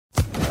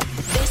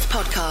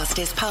podcast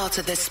is part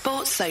of the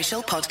Sports Social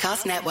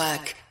Podcast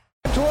Network.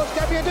 Towards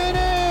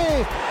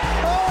Gabbiadini!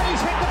 Oh, and he's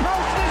hit the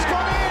post and it's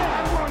gone in!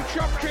 And one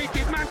shot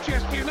treated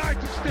Manchester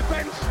United's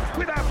defence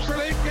with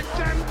absolute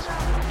contempt.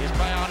 Here's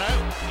Bayano,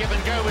 give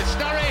and go with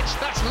Sturridge,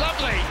 that's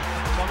lovely.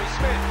 Tommy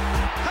Smith,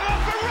 come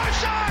on for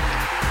Roshan!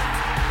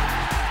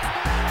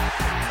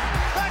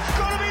 That's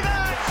got to be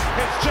that!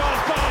 It's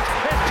Charles Barnes,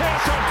 it's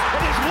Pearson,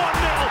 it is 1-0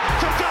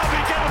 to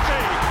Derby County.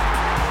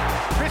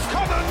 Chris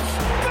Commons,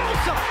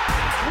 Belter!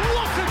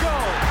 What a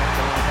goal!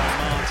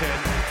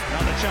 Martin,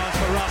 another chance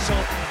for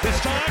Russell, this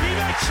time he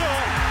makes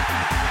it.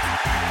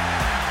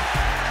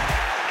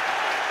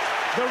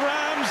 The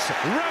Rams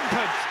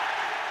rampant.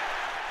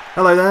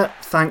 Hello there,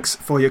 thanks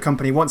for your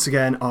company once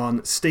again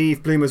on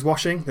Steve Bloomer's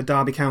Washing, the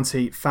Derby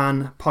County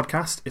fan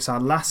podcast. It's our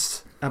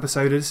last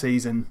episode of the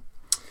season.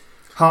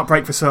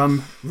 Heartbreak for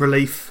some,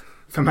 relief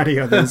for many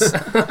others.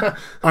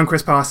 I'm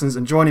Chris Parsons,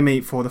 and joining me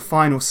for the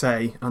final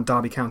say on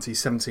Derby County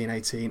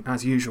 17-18,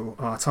 as usual,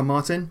 are Tom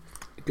Martin.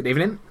 Good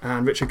evening.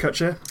 And Richard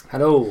Kutcher.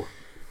 Hello.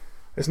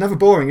 It's never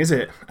boring, is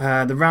it?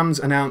 The Rams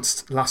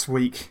announced last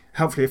week,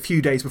 hopefully a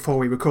few days before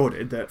we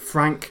recorded, that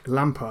Frank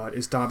Lampard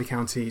is Derby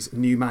County's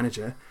new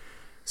manager.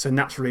 So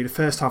naturally, the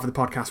first half of the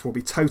podcast will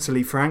be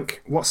totally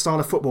frank. What style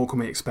of football can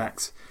we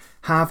expect?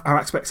 Have our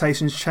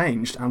expectations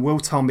changed? And will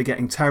Tom be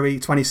getting Terry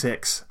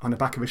 26 on the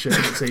back of a shirt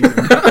this season?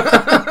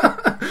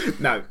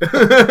 No.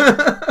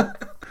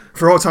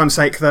 For all time's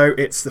sake, though,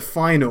 it's the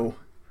final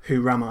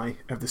Who Ram I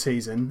of the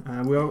season.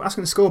 We were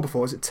asking the score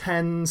before. Is it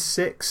 10-6?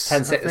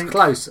 10-6. It's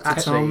close,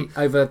 actually.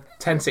 Over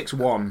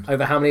 10-6-1.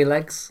 Over how many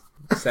legs?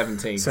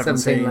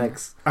 17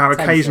 legs. Our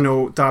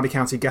occasional Derby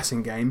County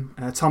guessing game.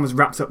 Tom has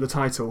wrapped up the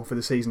title for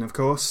the season, of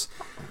course,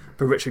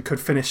 but Richard could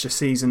finish the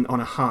season on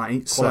a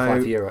high. Qualify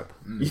for Europe.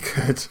 You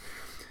could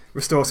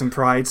restore some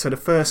pride. So the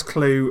first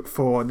clue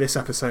for this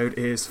episode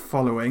is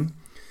following.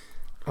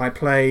 I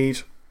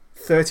played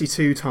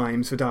 32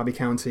 times for Derby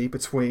County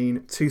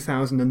between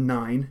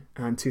 2009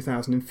 and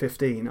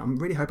 2015. I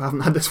really hope I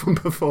haven't had this one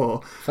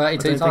before.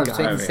 32 times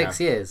between 6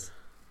 years.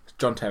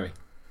 John Terry.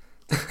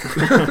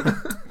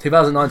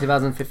 2009,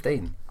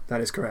 2015. That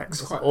is correct.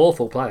 That's an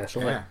awful player,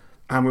 surely. Yeah.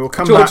 And we will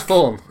come George back.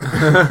 Vaughan.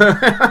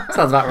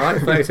 Sounds about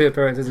right. 32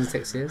 appearances in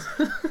 6 years.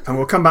 And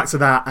we'll come back to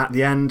that at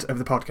the end of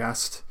the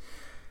podcast.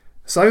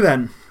 So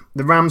then,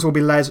 the Rams will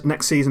be led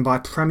next season by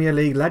Premier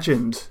League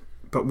legend,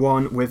 but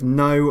one with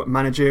no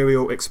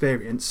managerial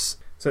experience.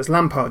 So it's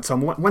Lampard,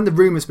 Tom. When the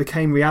rumours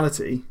became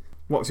reality,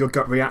 what was your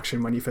gut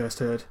reaction when you first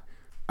heard?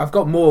 I've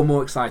got more and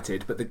more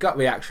excited, but the gut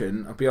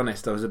reaction, I'll be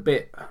honest, I was a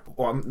bit,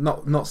 I'm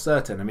not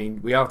certain. I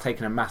mean, we are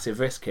taking a massive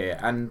risk here,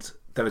 and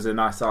there was a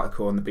nice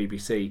article on the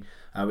BBC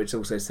which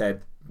also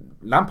said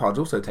Lampard's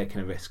also taking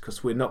a risk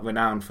because we're not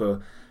renowned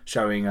for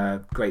showing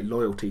great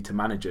loyalty to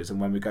managers, and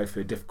when we go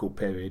through a difficult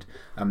period,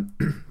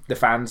 the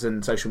fans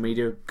and social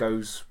media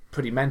goes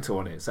pretty mental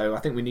on it. So I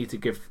think we need to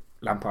give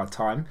Lampard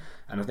time,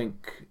 and I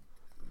think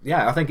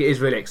it is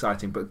really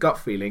exciting, but gut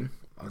feeling,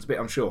 I was a bit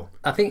unsure.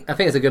 I think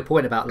it's a good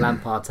point about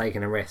Lampard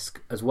taking a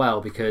risk as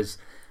well, because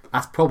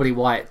that's probably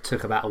why it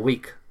took about a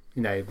week.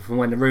 You know, from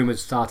when the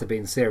rumours started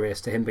being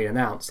serious to him being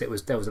announced, there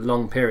was a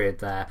long period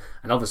there,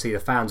 and obviously the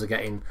fans are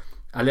getting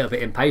a little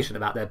bit impatient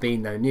about there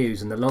being no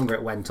news. And the longer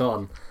it went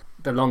on,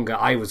 the longer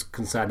I was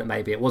concerned that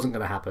maybe it wasn't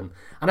going to happen.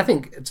 And I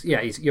think,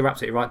 you're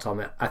absolutely right,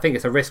 Tom. I think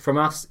it's a risk from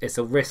us. It's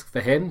a risk for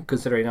him,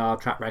 considering our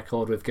track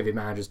record with giving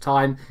managers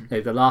time. You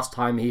know, the last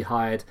time he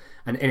hired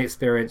an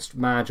inexperienced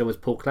manager was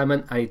Paul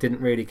Clement, and he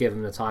didn't really give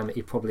him the time that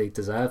he probably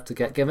deserved to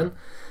get given.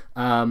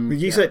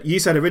 You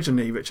said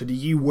originally, Richard,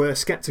 you were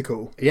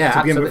sceptical. Yeah, to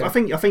begin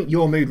absolutely. with. I think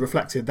your mood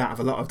reflected that of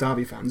a lot of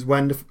Derby fans.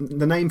 When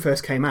the name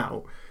first came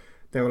out,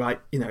 they were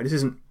like, this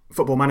isn't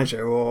Football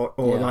Manager or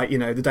like,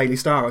 the Daily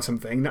Star or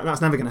something.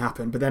 That's never going to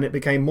happen. But then it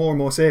became more and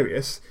more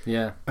serious.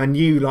 Yeah. And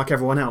you, like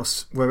everyone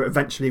else, were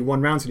eventually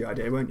one round to the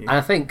idea, weren't you? And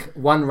I think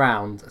one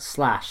round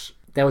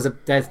 / there's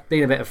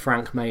been a bit of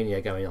Frank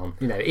mania going on.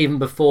 Even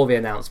before the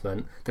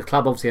announcement, the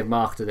club obviously have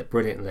marketed it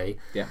brilliantly.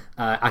 Yeah.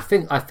 I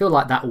feel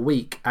like that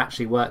week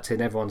actually worked in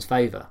everyone's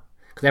favour,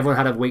 because everyone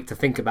had a week to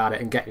think about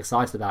it and get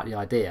excited about the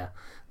idea,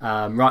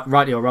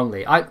 rightly or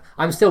wrongly.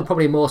 I'm still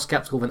probably more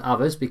sceptical than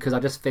others, because I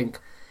just think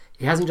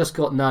he hasn't just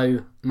got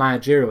no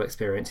managerial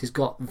experience, he's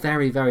got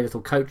very, very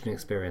little coaching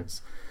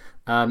experience.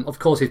 Of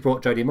course, he's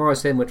brought Jody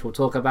Morris in, which we'll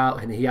talk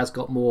about, and he has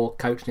got more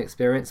coaching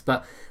experience.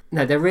 But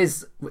there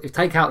is,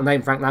 take out the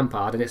name Frank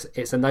Lampard, and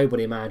it's a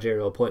nobody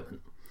managerial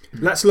appointment.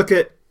 Let's look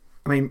at,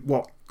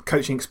 what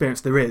coaching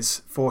experience there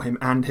is for him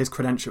and his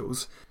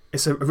credentials.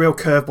 It's a real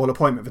curveball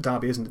appointment for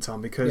Derby, isn't it,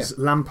 Tom? Because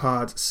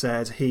Lampard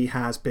said he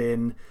has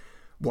been,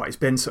 he's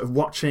been sort of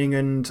watching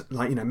and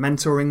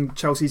mentoring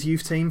Chelsea's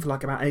youth team for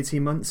about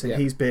 18 months, and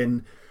he's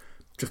been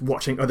just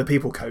watching other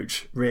people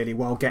coach, really,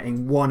 while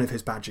getting one of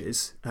his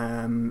badges,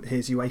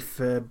 his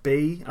UEFA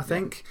B, I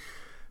think.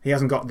 He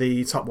hasn't got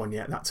the top one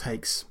yet. That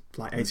takes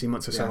 18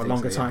 months or so, a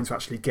longer time to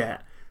actually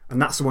get.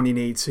 And that's the one you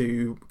need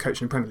to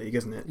coach in the Premier League,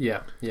 isn't it?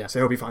 Yeah. So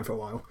he'll be fine for a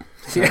while.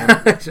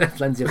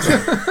 Plenty of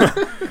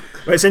time.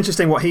 But it's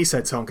interesting what he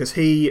said, Tom, because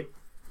he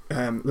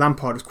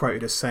Lampard was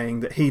quoted as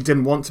saying that he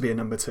didn't want to be a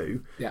number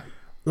 2. Yeah.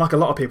 Like a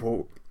lot of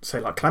people say,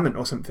 like Clement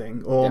or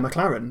something, or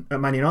McLaren at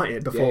Man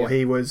United before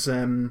he was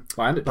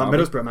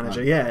Middlesbrough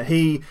manager. Right. Yeah,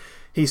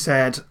 he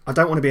said, I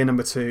don't want to be a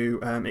number 2.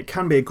 It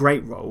can be a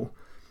great role,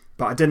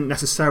 but I didn't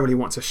necessarily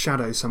want to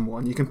shadow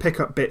someone. You can pick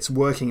up bits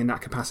working in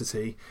that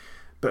capacity,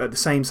 but at the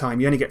same time,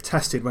 you only get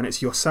tested when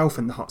it's yourself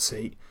in the hot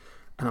seat.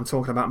 And I'm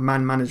talking about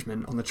man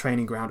management on the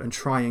training ground and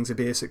trying to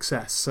be a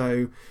success.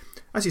 So,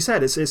 as you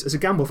said, it's a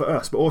gamble for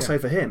us, but also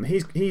for him.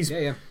 He's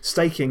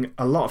staking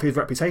a lot of his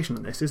reputation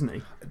on this, isn't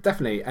he?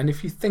 Definitely. And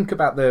if you think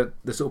about the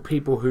sort of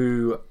people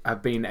who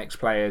have been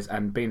ex-players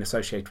and been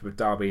associated with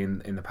Derby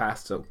in the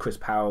past, so Chris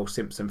Powell,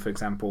 Simpson, for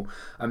example,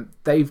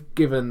 they've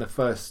given the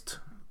first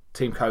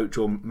team coach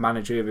or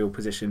managerial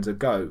positions a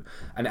go,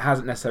 and it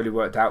hasn't necessarily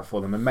worked out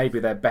for them. And maybe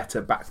they're better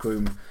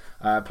backroom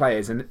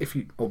players, and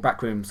or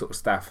backroom sort of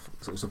staff,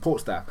 sort of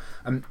support staff.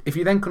 If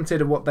you then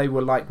consider what they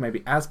were like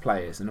maybe as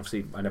players, and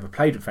obviously I never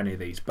played with any of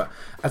these, but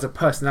as a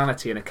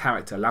personality and a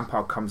character,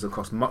 Lampard comes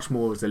across much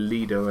more as a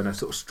leader and a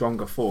sort of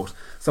stronger force,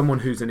 someone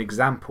who's an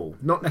example,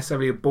 not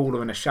necessarily a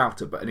baller and a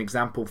shouter, but an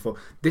example for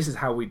this is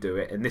how we do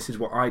it, and this is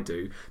what I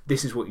do,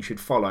 this is what you should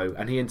follow,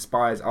 and he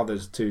inspires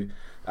others to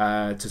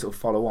sort of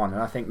follow on.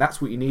 And I think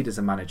that's what you need as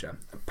a manager.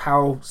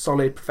 Powell,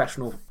 solid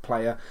professional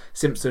player.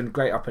 Simpson,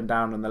 great up and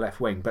down on the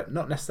left wing, but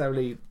not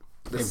necessarily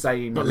the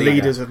same not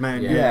leaders of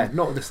men. Yeah,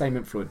 not the same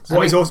influence.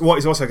 What he's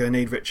also going to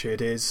need,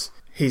 Richard, is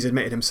he's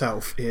admitted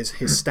himself is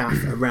his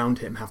staff around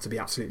him have to be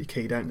absolutely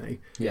key, don't they?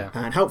 Yeah.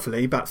 And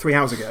helpfully, about 3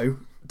 hours ago,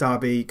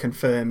 Derby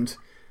confirmed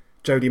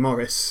Jody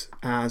Morris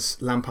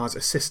as Lampard's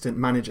assistant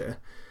manager,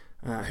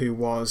 who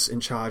was in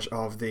charge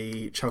of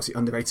the Chelsea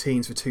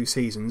under-18s for 2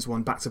 seasons,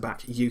 won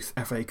back-to-back youth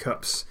FA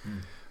Cups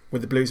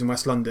with the Blues in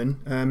West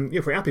London.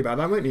 You're pretty happy about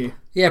that, weren't you?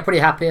 Yeah, pretty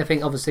happy. I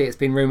think obviously it's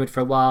been rumoured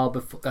for a while.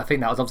 Before, I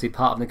think that was obviously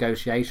part of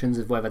negotiations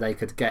of whether they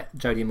could get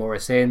Jody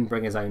Morris in,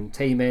 bring his own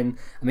team in.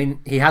 I mean,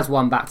 he has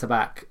won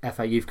back-to-back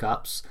FA Youth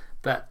Cups,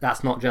 but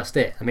that's not just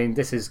it. I mean,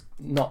 this is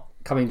not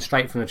coming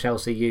straight from the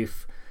Chelsea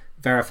Youth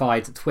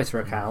verified Twitter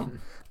account.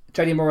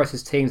 Jody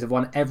Morris's teams have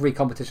won every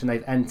competition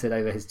they've entered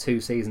over his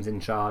 2 seasons in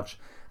charge.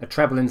 A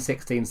treble in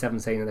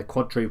 16-17 and a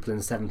quadruple in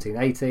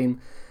 17-18.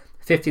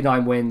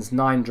 59 wins,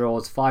 9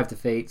 draws, 5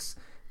 defeats,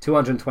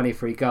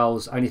 223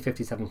 goals, only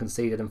 57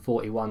 conceded and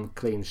 41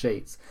 clean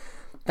sheets.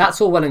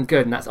 That's all well and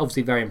good, and that's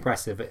obviously very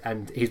impressive,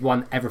 and he's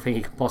won everything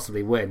he can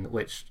possibly win,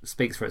 which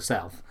speaks for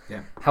itself.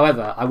 Yeah.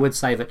 However, I would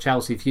say that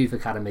Chelsea's Youth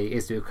Academy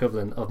is the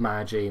equivalent of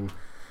managing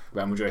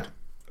Real Madrid.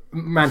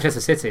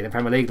 Manchester City in the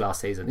Premier League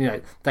last season. You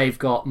know, they've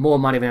got more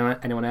money than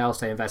anyone else.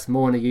 They invest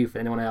more in the youth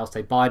than anyone else.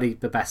 They buy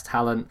the best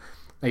talent.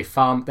 They've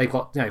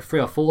got 3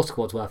 or 4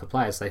 squads worth of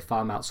players. So they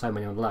farm out so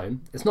many on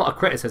loan. It's not a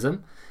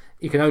criticism.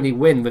 You can only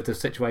win with the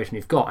situation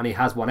you've got, and he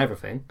has won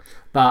everything.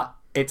 But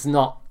it's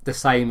not the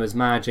same as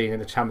managing in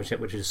the Championship,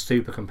 which is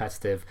super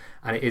competitive,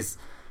 and it's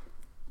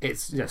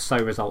so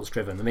results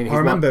driven. I mean, I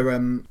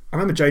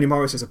remember Jody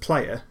Morris as a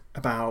player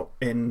about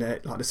in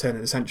like the turn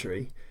of the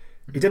century.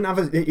 He didn't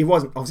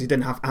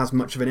have as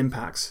much of an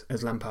impact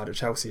as Lampard at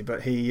Chelsea,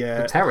 but he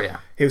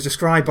was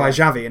described by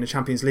Xavi in a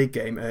Champions League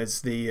game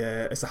as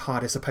the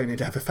hardest opponent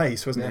he'd ever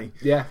faced, wasn't he?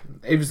 Yeah,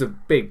 he was a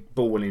big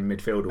ball-winning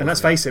midfielder. And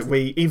let's face it,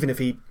 even if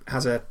he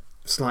has a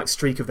slight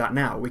streak of that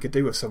now, we could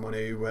do with someone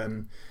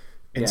who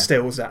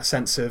instills that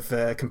sense of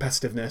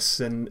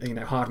competitiveness and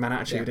hard man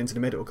attitude into the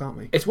middle, can't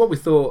we? It's what we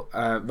thought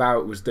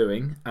Rowett was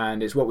doing,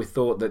 and it's what we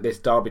thought that this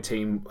Derby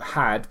team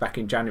had back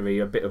in January,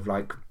 a bit of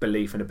like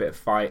belief and a bit of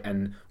fight,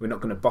 and we're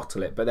not going to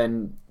bottle it. But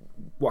then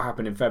what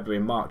happened in February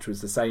and March was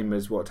the same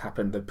as what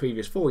happened the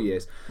previous 4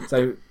 years.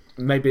 So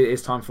maybe it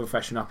is time for a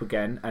freshen up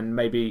again, and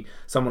maybe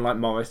someone like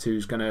Morris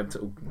who's going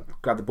to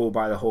grab the ball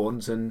by the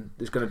horns and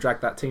is going to drag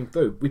that team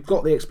through. We've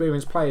got the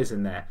experienced players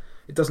in there.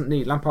 It doesn't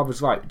need, Lampard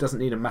was right, it doesn't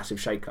need a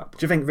massive shake-up.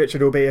 Do you think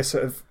Richard will be a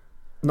sort of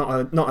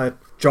not a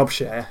job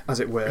share,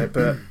 as it were,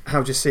 but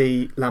how do you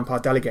see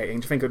Lampard delegating?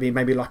 Do you think it would be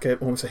maybe like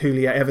almost a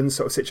Julia Evans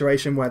sort of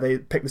situation where they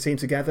pick the team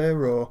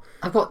together, or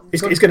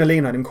he's going to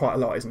lean on him quite a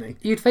lot, isn't he?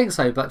 You'd think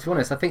so, but to be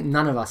honest, I think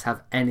none of us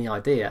have any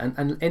idea.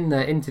 And in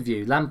the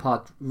interview,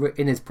 Lampard,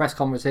 in his press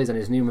conferences and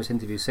his numerous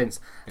interviews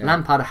since,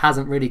 Lampard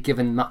hasn't really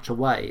given much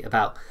away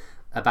about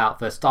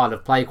the style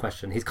of play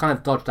question. He's kind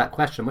of dodged that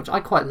question, which I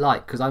quite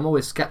like, because I'm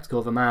always sceptical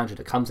of a manager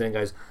that comes in and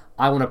goes,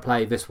 I want to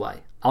play this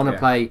way. I want to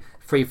play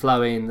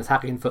free-flowing,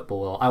 attacking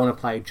football, or I want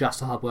to play just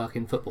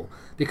hard-working football.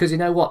 Because you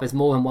know what? There's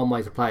more than one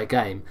way to play a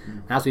game.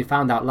 And as we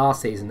found out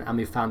last season, and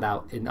we found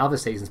out in other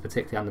seasons,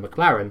 particularly under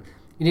McLaren,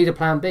 you need a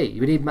plan B. You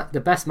need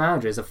the best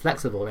managers are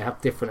flexible. They have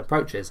different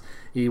approaches.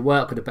 You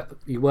work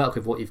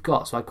with what you've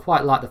got. So I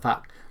quite like the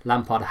fact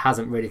Lampard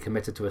hasn't really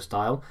committed to a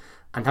style.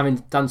 And having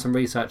done some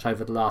research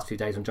over the last few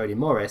days on Jody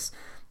Morris,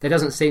 there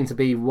doesn't seem to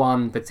be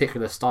one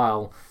particular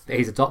style that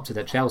he's adopted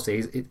at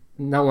Chelsea.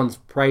 No one's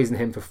praising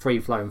him for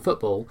free-flowing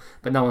football,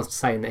 but no one's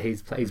saying that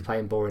he's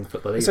playing boring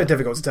football either. It's so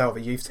difficult to tell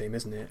with a youth team,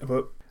 isn't it?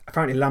 But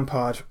apparently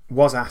Lampard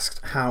was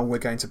asked how we're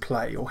going to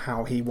play, or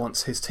how he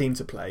wants his team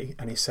to play,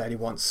 and he said he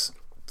wants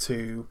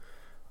to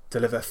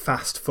deliver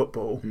fast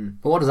football.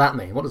 But what does that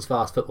mean? What does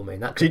fast football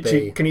mean? That could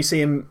be. Can you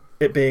see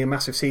it being a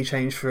massive sea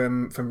change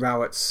from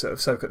Rowett's sort of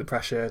soak up the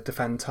pressure,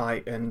 defend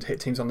tight, and hit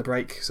teams on the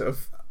break, sort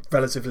of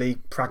relatively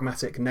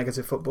pragmatic,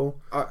 negative football?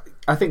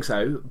 I think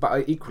so,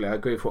 but equally I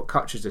agree with what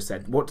Kutcher's just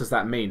said. What does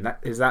that mean?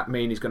 Does that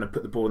mean he's going to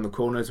put the ball in the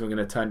corners, we're going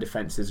to turn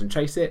defences and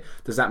chase it?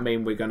 Does that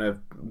mean we're going to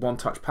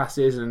one-touch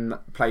passes and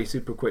play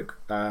super quick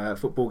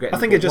football? I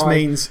think it just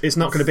means it's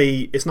not going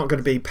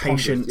to be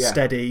patient,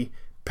 steady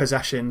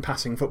possession,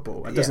 passing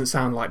football. It doesn't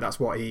sound like that's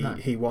what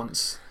he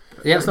wants.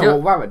 Yeah, that's not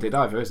what Rowett did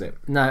either, is it?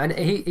 No, and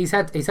he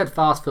said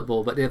fast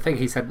football, but the thing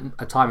he said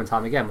time and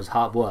time again was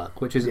hard work,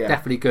 which is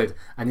definitely good.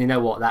 And you know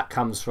what? That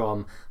comes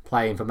from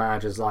playing for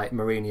managers like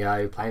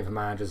Mourinho, playing for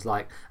managers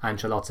like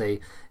Ancelotti.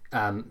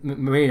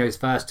 Mourinho's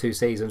first 2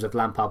 seasons of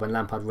Lampard, when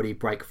Lampard really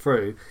break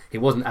through, he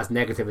wasn't as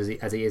negative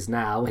as he is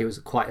now. He was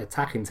quite an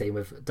attacking team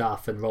with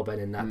Duff and Robin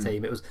in that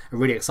team. It was a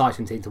really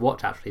exciting team to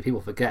watch, actually.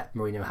 People forget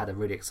Mourinho had a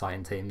really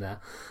exciting team there.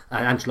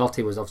 And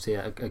Ancelotti was obviously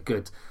a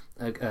good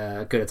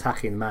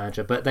attacking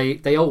manager, but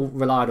they all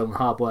relied on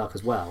hard work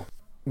as well.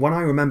 When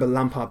I remember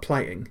Lampard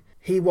playing,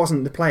 he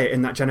wasn't the player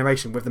in that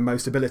generation with the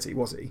most ability,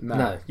 was he?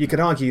 No. You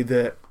could argue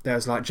that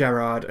there's like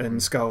Gerrard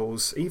and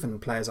Scholes, even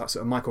players like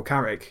sort of Michael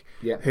Carrick,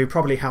 who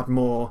probably had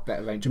more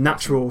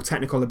natural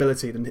technical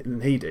ability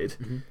than he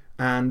did.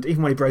 And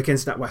even when he broke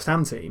into that West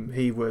Ham team,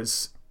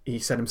 he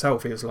said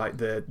himself he was like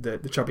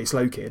the chubby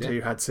slow kid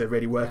who had to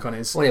really work on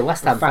his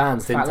West Ham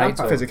fans didn't take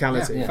to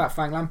physicality. Fat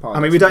Fang Lampard. I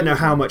mean, we don't know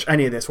how much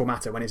any of this will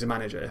matter when he's a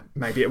manager.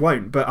 Maybe it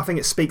won't, but I think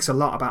it speaks a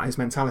lot about his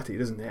mentality,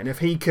 doesn't it? And if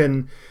he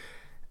can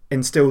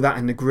instill that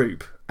in the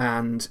group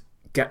and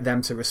get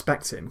them to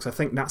respect him, because I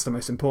think that's the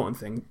most important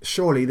thing.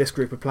 Surely this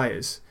group of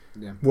players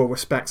will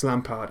respect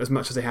Lampard as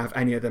much as they have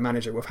any other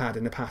manager we've had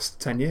in the past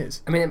 10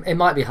 years. I mean, it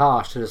might be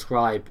harsh to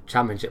describe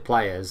Championship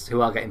players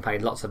who are getting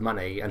paid lots of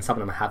money, and some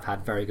of them have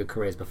had very good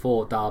careers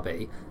before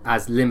Derby,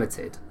 as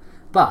limited.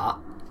 But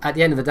at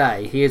the end of the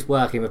day, he is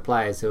working with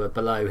players who are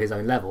below his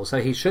own level, so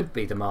he should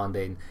be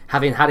demanding,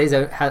 having had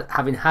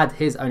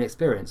his own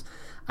experience,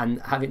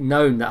 and having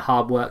known that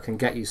hard work can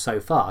get you so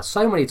far.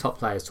 So many top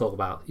players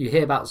you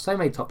hear about so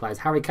many top players.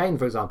 Harry Kane,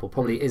 for example,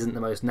 probably isn't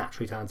the most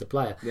naturally talented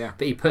player,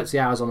 but he puts the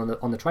hours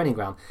on the training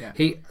ground.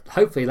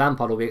 Hopefully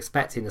Lampard will be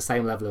expecting the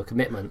same level of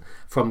commitment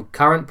from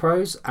current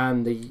pros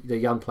and the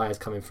young players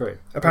coming through.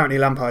 Apparently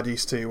Lampard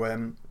used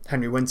to,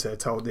 Henry Winter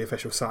told the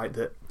official site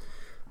that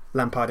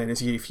Lampard in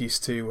his youth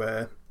used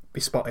to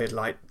be spotted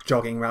like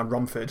jogging around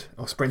Romford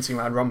or sprinting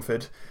around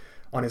Romford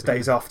on his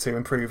days off to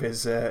improve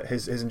his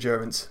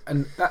endurance.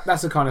 And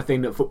that's the kind of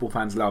thing that football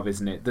fans love,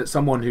 isn't it? That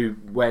someone who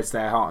wears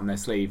their heart on their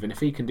sleeve, and if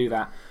he can do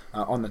that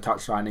on the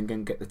touchline and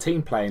can get the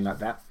team playing like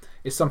that,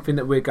 it's something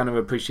that we're going to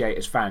appreciate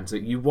as fans.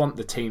 That you want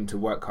the team to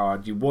work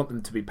hard, you want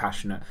them to be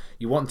passionate,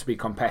 you want them to be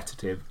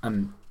competitive,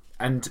 and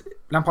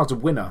Lampard's a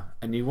winner,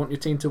 and you want your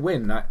team to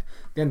win. At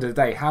the end of the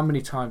day, how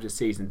many times this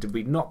season did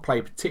we not play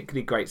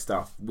particularly great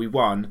stuff? We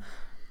won,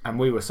 and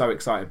we were so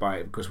excited by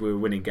it because we were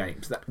winning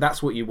games.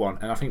 That's what you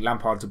want, and I think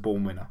Lampard's a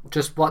born winner.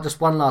 Just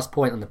one last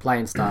point on the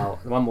playing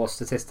style. One more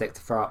statistic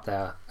to throw up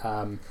there.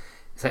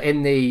 So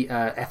in the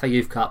FA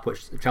Youth Cup,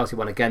 which Chelsea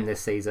won again this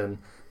season,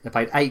 they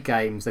played 8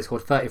 games, they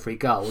scored 33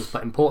 goals,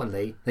 but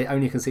importantly, they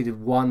only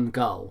conceded 1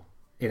 goal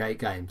in 8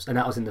 games, and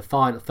that was in the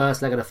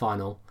first leg of the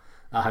final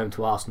at home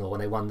to Arsenal when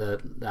they won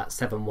that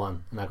 7-1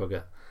 in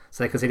aggregate.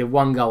 So they conceded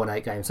 1 goal in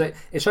 8 games. So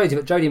it shows you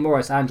that Jody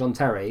Morris and John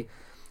Terry,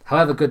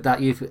 however good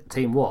that youth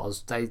team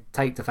was, they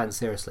take defence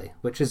seriously,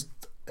 which is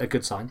a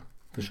good sign,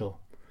 for sure.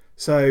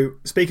 So,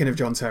 speaking of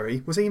John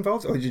Terry, was he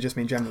involved, or did you just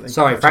mean generally?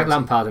 Sorry, Frank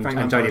Lampard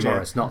and Jody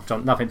Morris,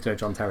 nothing to do with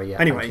John Terry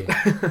yet. Anyway,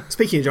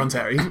 speaking of John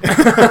Terry,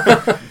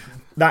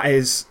 that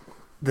is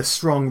the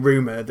strong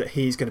rumour that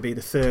he's going to be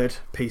the third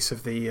piece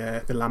of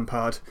the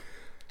Lampard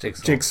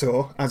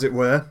jigsaw, as it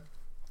were.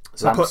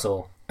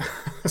 So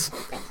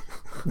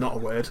not a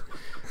word.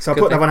 So I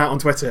put that one out on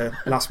Twitter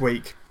last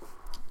week,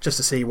 just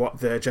to see what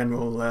the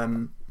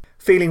general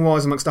feeling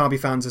was amongst Derby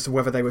fans as to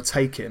whether they would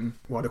take him.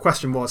 Well, the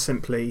question was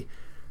simply,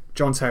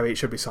 John Terry,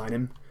 should we sign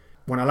him?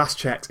 When I last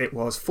checked, it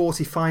was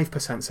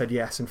 45% said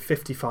yes and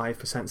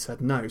 55%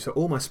 said no, so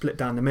almost split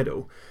down the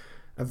middle.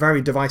 A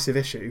very divisive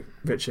issue,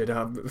 Richard.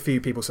 A few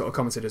people sort of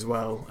commented as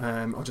well.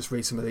 I'll just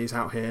read some of these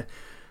out here.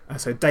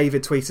 So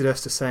David tweeted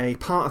us to say,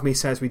 part of me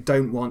says we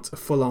don't want a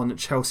full-on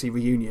Chelsea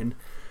reunion.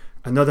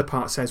 Another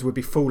part says we'd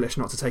be foolish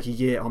not to take a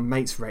year on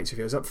mates rates if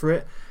he was up for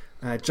it.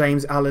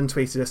 James Allen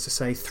tweeted us to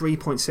say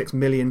 £3.6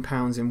 million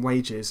in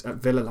wages at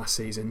Villa last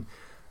season,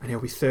 and he'll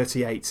be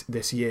 38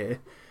 this year.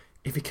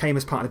 If he came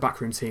as part of the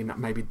backroom team, that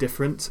may be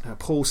different.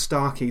 Paul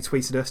Starkey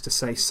tweeted us to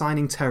say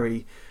signing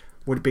Terry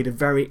would be the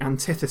very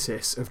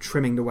antithesis of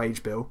trimming the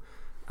wage bill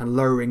and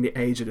lowering the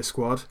age of the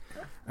squad.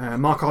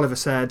 Mark Oliver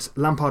said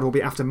Lampard will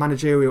be after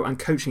managerial and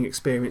coaching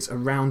experience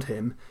around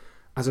him.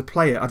 As a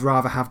player, I'd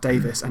rather have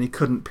Davis, and he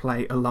couldn't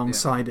play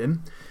alongside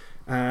him.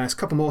 There's a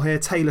couple more here.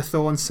 Taylor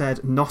Thorne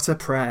said, not a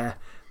prayer.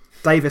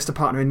 Davis to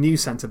partner a new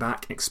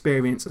centre-back,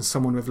 experience and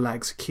someone with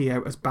legs.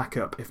 Keogh as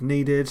backup if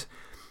needed.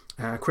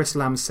 Chris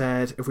Lamb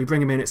said, if we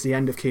bring him in, it's the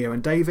end of Keogh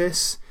and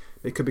Davis.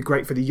 It could be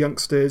great for the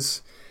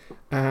youngsters.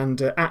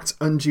 And at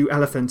Undue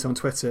Elephant on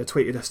Twitter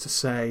tweeted us to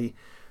say,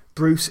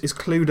 Bruce is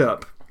clued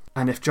up,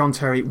 and if John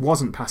Terry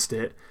was past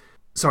it,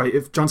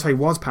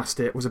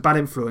 was a bad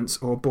influence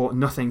or brought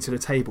nothing to the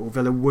table,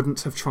 Villa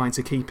wouldn't have tried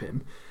to keep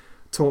him.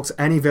 Talk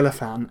to any Villa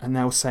fan and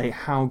they'll say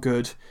how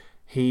good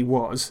he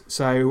was.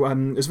 So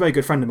there's a very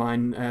good friend of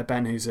mine,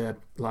 Ben, who's a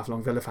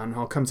lifelong Villa fan.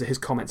 I'll come to his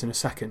comments in a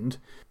second.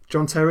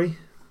 John Terry,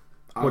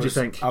 what do you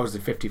think? I was a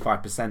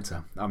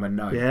 55%er. I'm a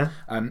no. Yeah.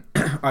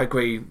 I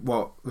agree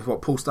with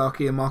what Paul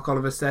Starkey and Mark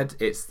Oliver said.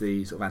 It's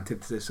the sort of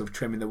antithesis of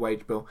trimming the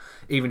wage bill.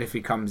 Even if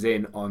he comes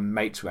in on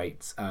mates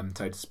rates,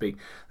 so to speak,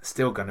 it's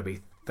still going to be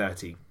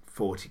 30,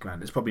 40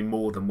 grand. It's probably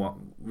more than what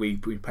we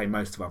pay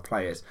most of our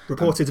players.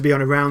 Reported to be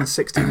on around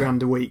 60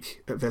 grand a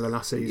week at Villa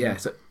last season. Yeah,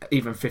 so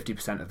even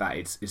 50% of that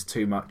is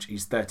too much.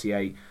 He's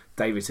 38.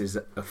 Davis is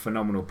a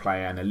phenomenal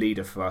player and a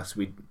leader for us.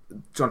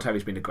 John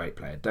Terry's been a great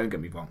player, don't get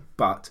me wrong,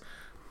 but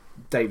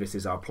Davis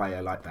is our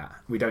player like that.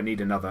 We don't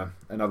need another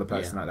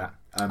person like that.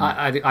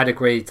 I'd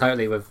agree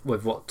totally with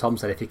what Tom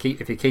said. If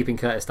you're keeping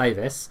Curtis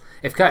Davis,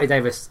 if Curtis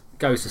Davis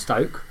goes to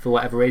Stoke for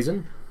whatever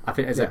reason, I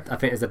think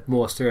there's a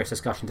more serious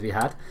discussion to be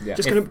had. Yeah.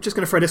 Just going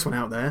to throw this one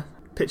out there.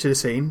 Picture the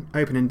scene,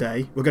 opening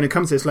day. We're going to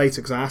come to this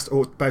later because I asked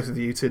both of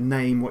you to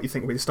name what you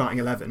think will be the starting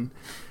 11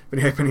 for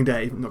the opening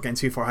day. I'm not getting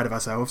too far ahead of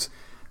ourselves,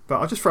 but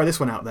I'll just throw this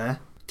one out there.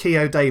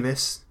 Keogh,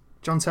 Davis,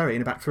 John Terry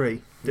in a back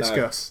three.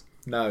 Discuss.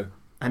 No.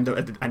 And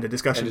a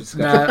discussion.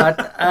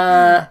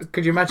 No,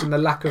 could you imagine the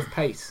lack of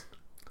pace?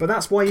 But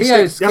that's why you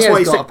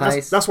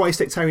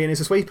stick Terry in as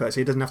a sweeper, so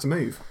he doesn't have to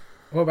move.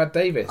 What about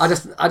Davis?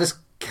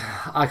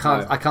 I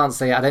can't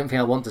see it. I don't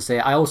think I want to see it.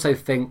 I also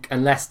think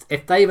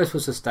if Davis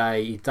was to stay,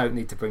 you don't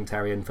need to bring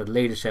Terry in for the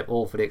leadership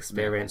or for the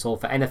experience or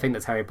for anything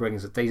that Terry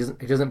brings.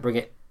 He doesn't bring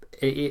it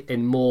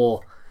in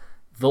more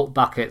vault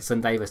buckets than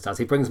Davis does.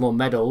 He brings more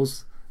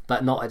medals,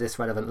 but not at this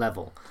relevant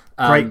level.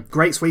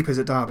 Great sweepers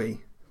at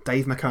Derby.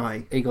 Dave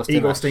Mackay, Igor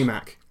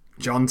Stimac,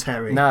 John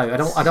Terry. No,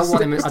 I don't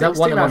want him. I don't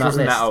want him on that list.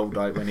 Wasn't that old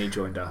when he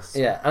joined us?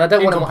 Yeah, and I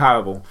don't want him.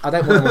 Incomparable. I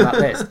don't want him on that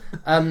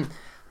list.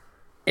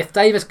 If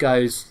Davis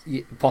goes,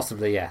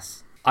 possibly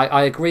yes.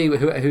 I agree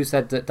with who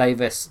said that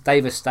Davis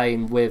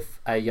staying with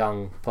a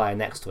young player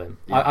next to him.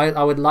 Yeah.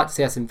 I would like to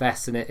see us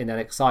invest in it in an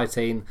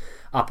exciting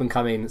up and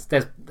coming.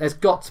 There's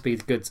got to be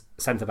good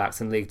centre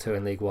backs in League 2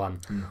 and League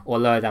 1 or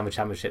lower down the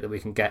Championship that we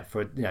can get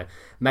for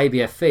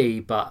maybe a fee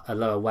but a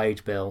lower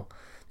wage bill.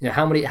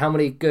 How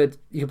many good?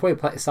 You could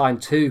probably sign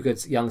 2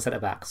 good young centre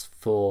backs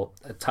for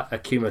a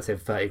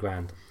cumulative 30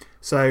 grand.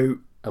 So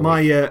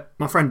my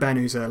friend Ben,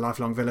 who's a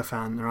lifelong Villa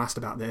fan, I asked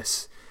about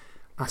this.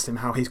 Asked him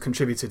how he's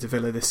contributed to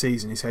Villa this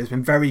season. He said it's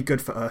been very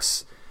good for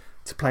us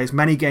to play as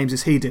many games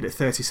as he did at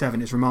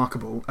 37 is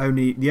remarkable.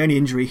 The only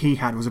injury he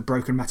had was a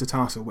broken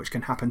metatarsal, which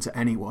can happen to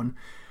anyone.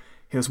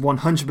 He was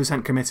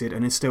 100% committed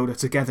and instilled a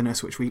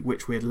togetherness which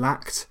we had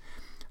lacked.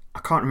 I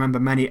can't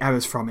remember many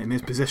errors from him.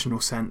 His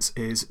positional sense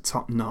is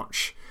top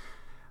notch.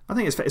 I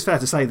think it's fair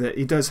to say that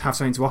he does have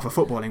something to offer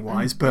footballing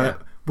wise,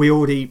 but we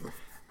already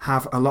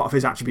have a lot of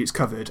his attributes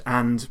covered,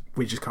 and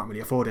we just can't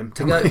really afford him.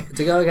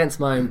 To go against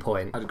my own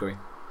point, I'd agree.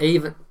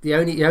 Even the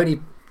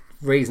only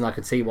reason I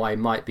could see why he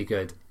might be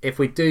good, if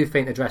we do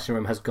think the dressing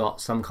room has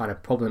got some kind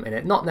of problem in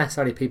it, not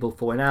necessarily people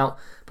falling out,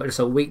 but just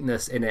a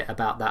weakness in it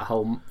about that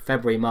whole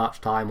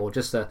February-March time, or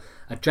just a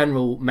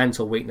general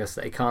mental weakness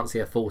that he can't see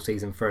a full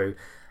season through.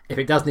 If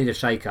it does need a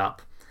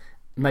shake-up,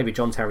 maybe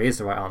John Terry is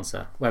the right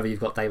answer, whether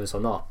you've got Davis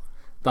or not.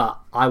 But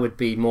I would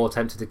be more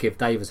tempted to give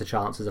Davis a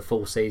chance as a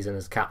full season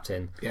as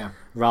captain,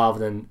 rather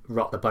than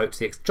rock the boat to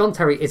the John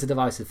Terry is a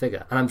divisive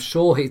figure, and I'm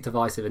sure he's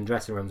divisive in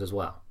dressing rooms as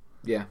well.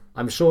 Yeah,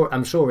 I'm sure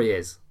he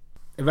is.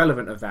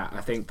 Irrelevant of that,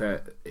 I think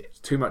that it's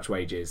too much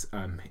wages.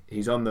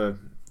 He's on the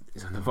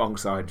wrong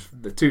side.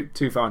 The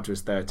too far into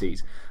his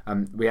 30s.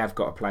 We have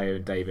got a player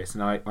in Davis,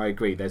 and I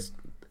agree. There's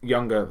a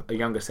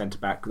younger centre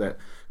back that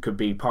could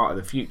be part of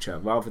the future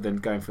rather than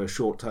going for a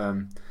short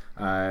term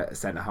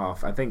centre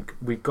half. I think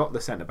we've got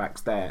the centre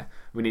backs there.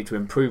 We need to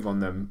improve on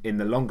them in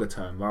the longer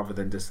term rather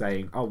than just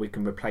saying, we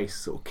can replace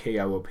sort of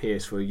Keogh or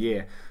Pearce for a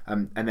year,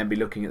 and then be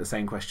looking at the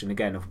same question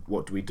again of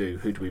what do we do,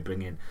 who do we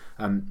bring in.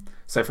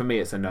 So for me,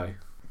 it's a no.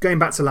 Going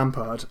back to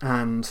Lampard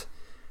and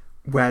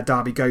where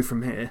Derby go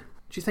from here,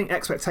 do you think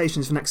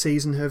expectations for next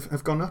season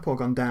have gone up or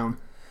gone down?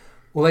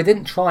 Well, they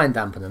didn't try and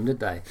dampen them, did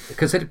they?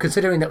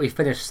 Considering that we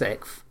finished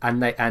 6th,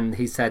 and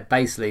he said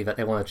basically that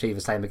they want to achieve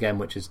the same again,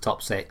 which is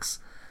top 6.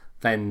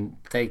 Then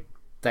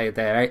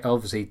they're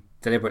obviously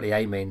deliberately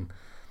aiming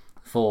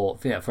for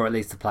at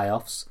least the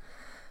playoffs.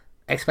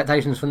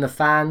 Expectations from the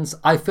fans,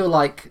 I don't feel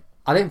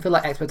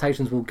like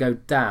expectations will go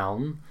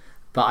down,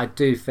 but I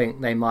do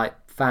think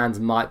fans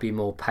might be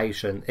more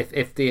patient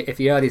if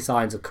the early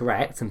signs are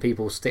correct and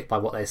people stick by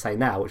what they say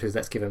now, which is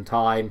let's give him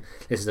time.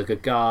 This is a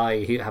good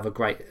guy. He'll have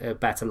a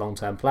better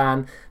long-term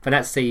plan. But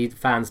let's see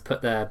fans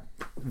put their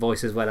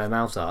voices where their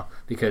mouths are,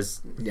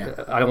 because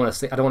I don't want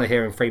to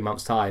hear in 3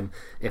 months' time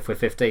if we're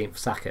 15th,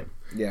 sack him.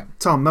 Yeah.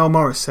 Tom, Mel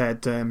Morris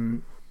said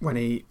when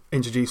he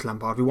introduced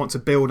Lampard, we want to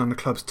build on the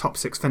club's top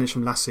 6 finish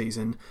from last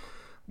season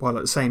while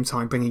at the same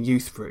time bringing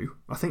youth through.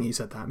 I think he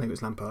said that, maybe it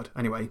was Lampard.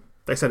 Anyway,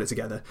 they said it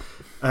together.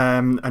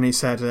 And he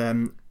said,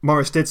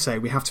 Morris did say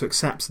we have to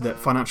accept that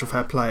financial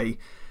fair play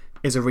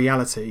is a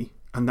reality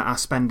and that our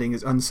spending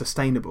is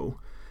unsustainable.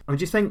 I mean,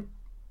 do you think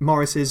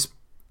Morris is,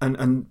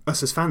 and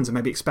us as fans, are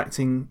maybe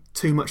expecting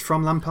too much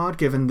from Lampard,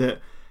 given that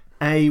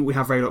A, we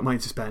have very little money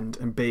to spend,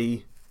 and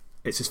B,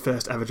 it's his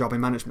first ever job in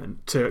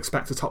management, to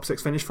expect a top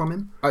 6 finish from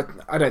him?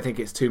 I don't think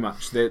it's too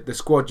much. The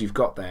squad you've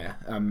got there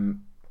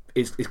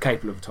is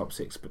capable of a top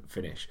 6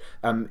 finish.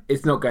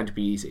 It's not going to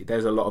be easy.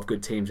 There's a lot of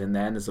good teams in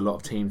there, and there's a lot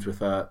of teams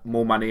with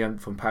more money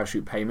from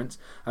parachute payments.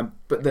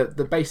 But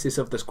the basis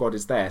of the squad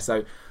is there.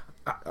 So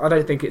I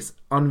don't think it's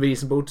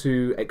unreasonable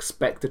to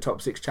expect a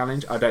top 6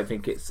 challenge. I don't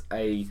think it's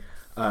a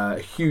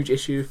huge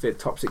issue if the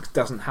top 6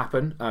 doesn't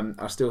happen.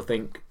 I still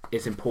think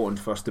it's important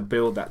for us to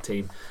build that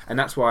team, and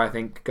that's why I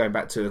think, going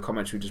back to the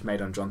comments we just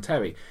made on John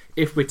Terry,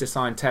 if we're to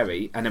sign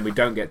Terry and then we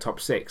don't get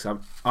top 6,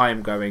 I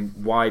am going,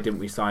 why didn't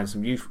we sign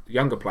some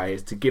younger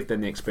players to give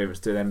them the experience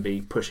to then be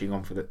pushing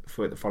on for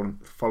the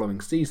following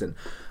season?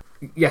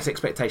 Yes,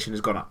 expectation has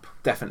gone up,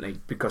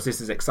 definitely, because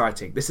this is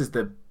exciting. This is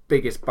the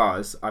biggest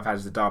buzz I've had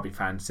as a Derby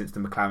fan since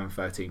the McLaren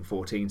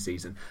 13-14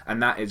 season,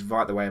 and that is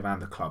right the way around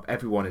the club.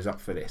 Everyone is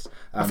up for this.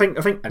 I think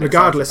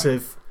regardless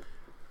of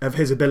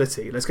his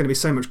ability, there's going to be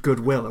so much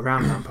goodwill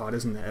around Lampard,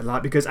 isn't there?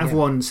 Like, because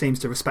everyone seems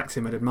to respect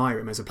him and admire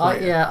him as a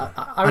player.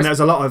 And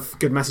there's a lot of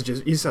good messages.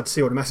 You just had to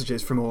see all the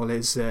messages from all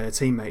his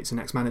teammates and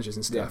ex-managers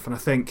and stuff. And I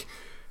think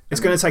it's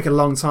going to take a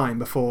long time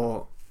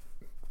before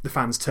the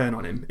fans turn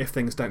on him if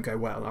things don't go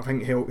well. I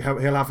think he'll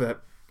have a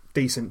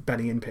decent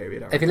bedding in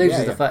period. If he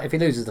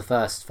loses the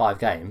first 5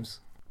 games,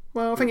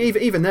 well, I think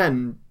even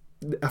then,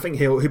 I think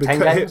he'll be 10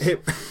 games.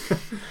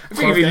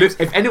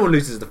 If anyone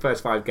loses the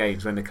first 5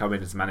 games when they come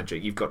in as manager,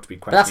 you've got to be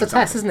questioning. But that's the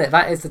test, isn't it?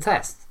 That is the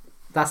test.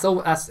 That's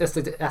all. That's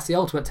the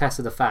ultimate test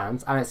of the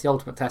fans, and it's the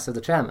ultimate test of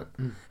the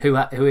chairman, who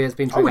has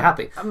been truly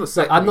happy. I'm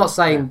not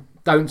saying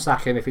don't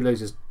sack him if he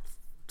loses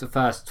the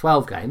first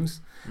 12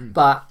 games,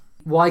 but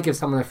why give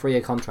someone a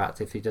 3-year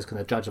contract if you're just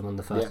going to judge them on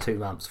the first 2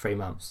 months, 3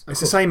 months? It's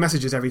the same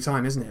messages every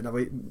time, isn't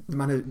it?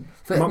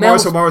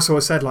 Morris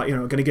always said, like, we're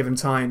going to give him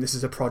time. This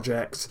is a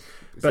project.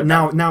 But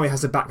now he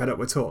has to back that up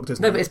with talk,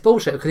 doesn't he? No, but it's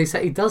bullshit because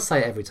he does say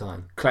it every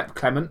time.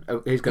 Clement,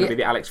 he's going to be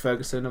the Alex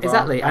Ferguson of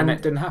exactly, and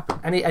it didn't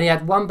happen. And he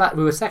had one bad.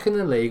 We were second in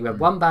the league. We had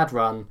one bad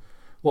run.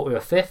 We were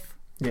 5th.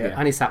 Yeah,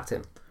 and he sacked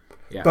him.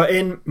 Yeah. But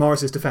in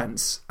Morris's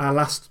defence, our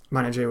last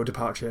managerial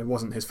departure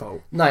wasn't his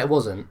fault. No, it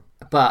wasn't.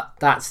 But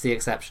that's the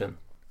exception.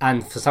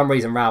 And for some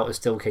reason, Rowett is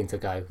still keen to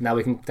go. Now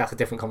that's a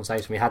different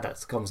conversation. We had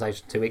that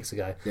conversation 2 weeks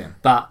ago. Yeah.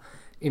 But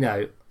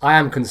I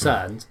am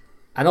concerned,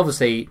 and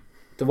obviously,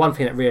 the one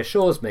thing that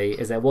reassures me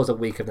is there was a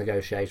week of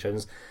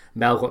negotiations.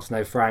 Mel got to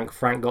know Frank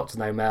got to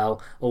know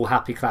Mel, all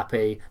happy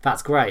clappy.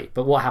 That's great.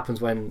 But what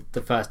happens when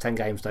the first 10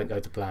 games don't go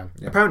to plan?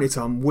 Yeah. Apparently,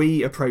 Tom,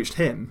 we approached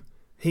him.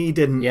 He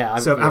didn't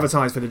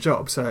advertise for the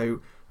job.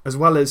 So as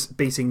well as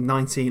beating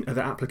 19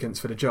 other applicants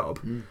for the job,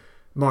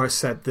 Morris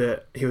said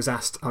that he was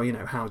asked,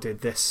 how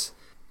did this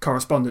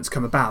correspondence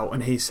come about?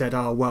 And he said,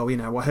 I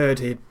heard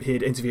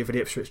he'd interviewed for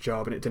the Ipswich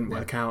job and it didn't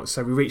work out.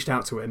 So we reached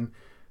out to him.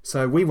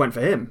 So we went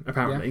for him,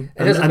 apparently.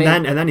 Yeah.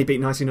 And then he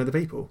beat 19 other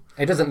people.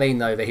 It doesn't mean,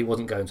 though, that he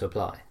wasn't going to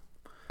apply.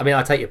 I mean,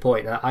 I take your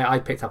point. I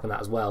picked up on that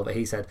as well. But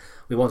he said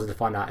we wanted to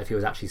find out if he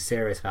was actually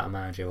serious about a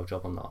managerial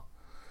job or not.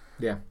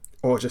 Yeah.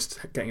 Or just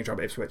getting a job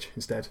at Ipswich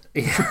instead.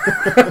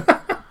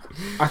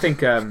 I think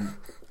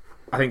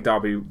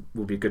Derby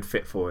will be a good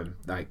fit for him.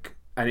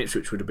 And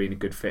Ipswich would have been a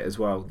good fit as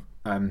well.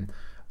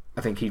 I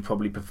think he'd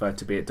probably prefer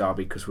to be at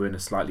Derby because we're in a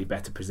slightly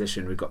better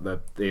position. We've got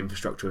the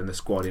infrastructure and the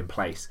squad in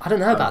place. I don't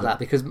know about that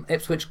because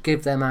Ipswich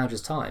give their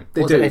managers time.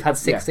 They've had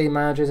 16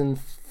 managers in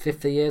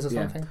 50 years or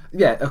something.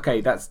 Yeah,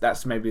 okay,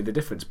 that's maybe the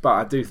difference. But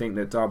I do think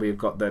that Derby have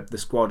got the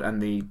squad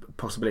and the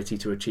possibility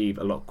to achieve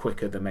a lot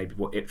quicker than maybe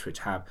what Ipswich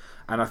have.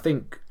 And I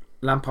think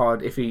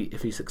Lampard, if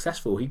he's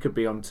successful, he could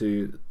be on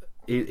to...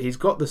 He's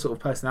got the sort of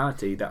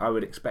personality that I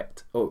would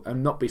expect,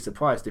 and not be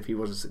surprised if he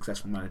was a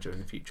successful manager in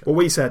the future. Well,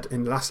 we said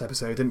in the last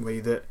episode, didn't we,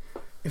 that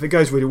if it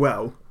goes really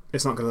well,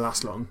 it's not going to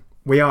last long.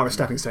 We are a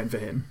stepping stone for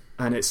him,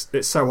 and it's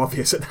so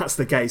obvious that that's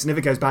the case. And if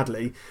it goes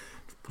badly,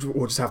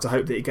 we'll just have to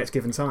hope that he gets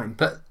given time.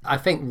 But I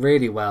think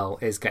really well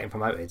is getting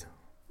promoted,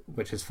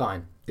 which is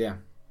fine. Yeah.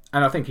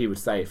 And I think he would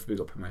stay if we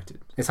got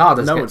promoted. It's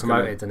harder to get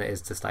promoted than it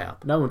is to stay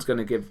up. No one's going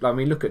to give... I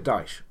mean, look at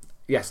Dyche.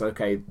 Yes,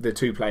 okay, the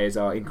two players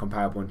are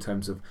incomparable in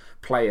terms of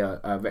player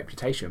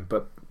reputation,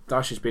 but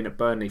Dyche has been at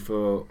Burnley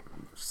for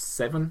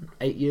 7,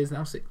 8 years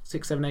now,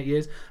 6, 7, 8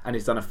 years, and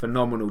he's done a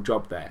phenomenal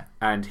job there.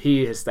 And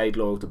he has stayed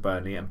loyal to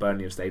Burnley, and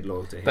Burnley have stayed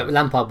loyal to him. But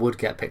Lampard would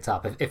get picked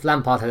up. If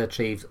Lampard had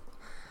achieved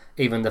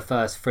even the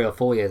first 3 or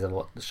 4 years of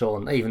what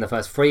Sean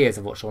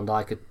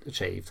Dyche had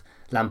achieved,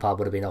 Lampard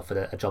would have been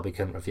offered a job he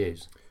couldn't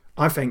refuse.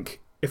 I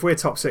think if we're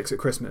top 6 at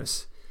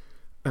Christmas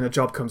and a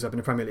job comes up in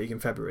the Premier League in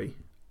February,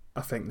 I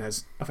think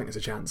there's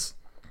a chance.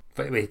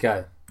 But we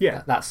go.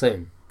 Yeah. That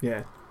soon.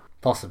 Yeah.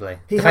 Possibly.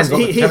 He Depends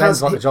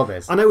has what the job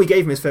is. I know we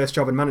gave him his first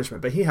job in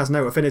management, but he has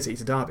no affinity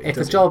to Derby. If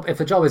the job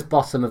is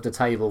bottom of the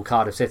table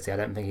Cardiff City, I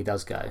don't think he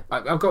does go.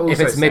 I've got to also if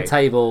it's say,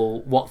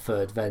 mid-table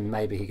Watford, then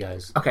maybe he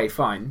goes. Okay,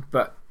 fine,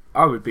 but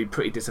I would be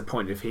pretty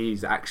disappointed if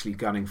he's actually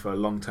gunning for a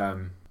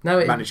long-term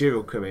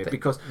managerial career,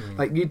 because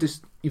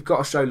you've got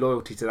to show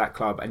loyalty to that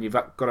club, and you've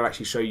got to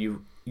actually show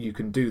you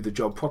can do the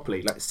job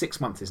properly. Like 6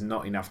 months is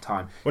not enough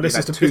time. Well, this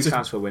is two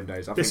transfer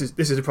windows. This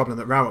is a problem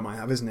that Rowett might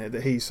have, isn't it?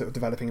 That he's sort of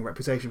developing a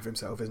reputation for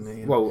himself, isn't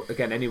he? Well,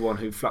 again, anyone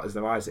who flutters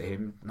their eyes at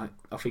him,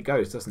 off he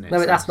goes, doesn't it? No,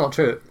 but that's not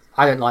true.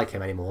 I don't like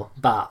him anymore.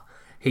 But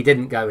he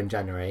didn't go in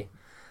January,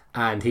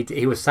 and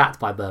he was sacked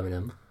by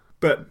Birmingham.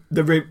 But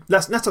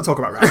let's not talk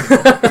about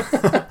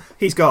Rowett.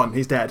 He's gone.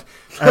 He's dead.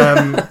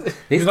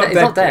 He's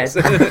not dead.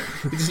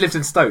 He just lives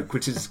in Stoke,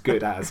 which is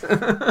good as.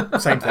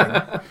 Same thing.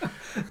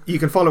 You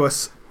can follow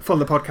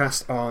the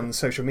podcast on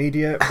social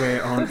media.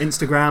 We're on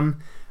Instagram.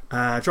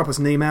 Drop us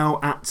an email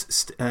at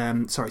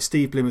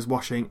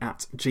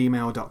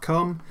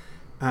stevebloomerswashing@gmail.com.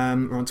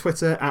 We're on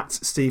Twitter at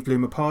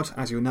stevebloomerpod,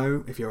 as you'll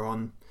know if you're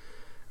on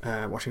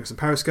watching us on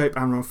Periscope,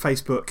 and we're on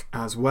Facebook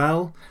as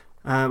well.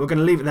 We're going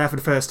to leave it there for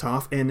the first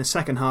half. In the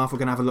second half, we're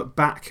going to have a look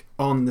back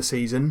on the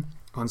season,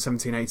 on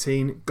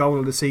 17-18, goal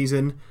of the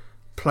season,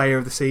 player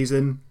of the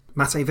season,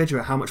 Mate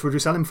Vydra. How much would we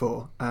sell him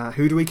for?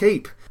 Who do we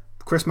keep?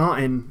 Chris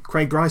Martin,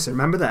 Craig Bryson,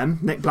 remember them?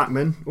 Nick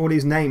Blackman, all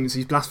these names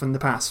he's blasphemed in the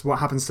past. What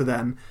happens to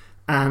them?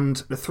 And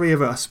the three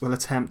of us will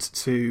attempt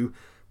to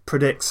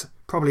predict,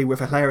 probably with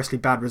hilariously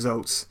bad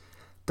results,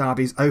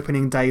 Derby's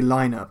opening day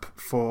lineup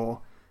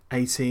for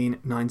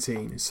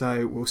 18-19.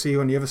 So we'll see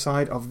you on the other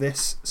side of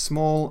this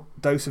small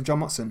dose of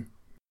John Watson.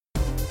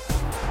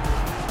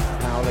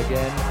 Powell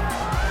again.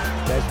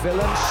 There's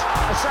Villans.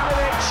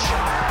 Asanovic.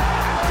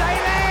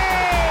 Daly!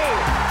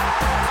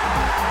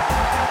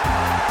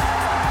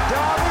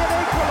 Derby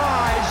have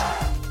equalised.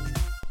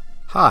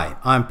 Hi,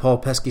 I'm Paul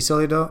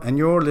Pesky-Solido, and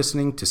you're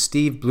listening to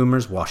Steve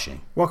Bloomer's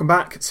Washing. Welcome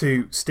back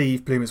to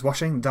Steve Bloomer's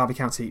Washing, the Derby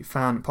County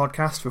fan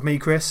podcast with me,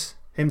 Chris,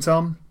 him,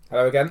 Tom.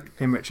 Hello again.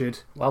 Him, Richard.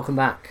 Welcome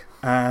back.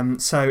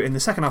 So in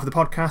the second half of the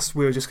podcast,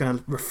 we were just going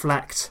to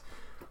reflect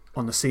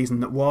on the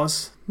season that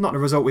was. Not the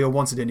result we all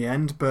wanted in the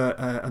end, but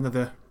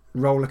another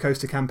roller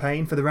coaster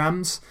campaign for the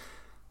Rams.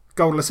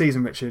 Goal of the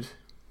season, Richard.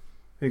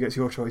 Who gets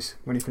your choice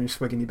when you finish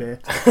swigging your beer?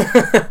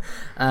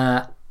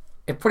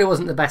 It probably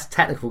wasn't the best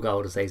technical goal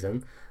of the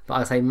season, but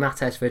I'd say Mate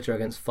Vydra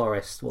against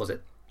Forest. What was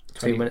it?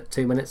 2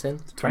 minutes in?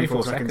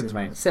 24 seconds,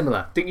 mate.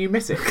 Similar. Didn't you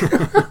miss it?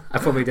 I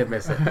probably did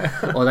miss it.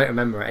 Or I don't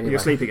remember it anyway. You're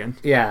asleep again?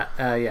 Yeah,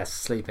 yes,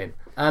 sleeping.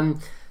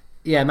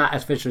 Yeah, Mate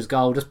Vydra's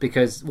goal, just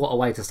because what a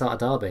way to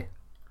start a derby.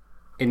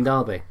 In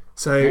Derby.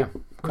 So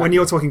when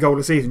you're talking goal of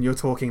the season, you're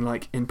talking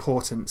like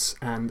importance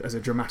and as a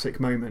dramatic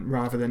moment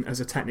rather than as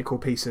a technical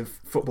piece of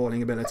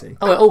footballing ability.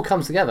 Oh, it all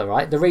comes together,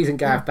 right? The reason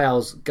Gareth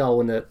Bale's goal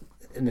in the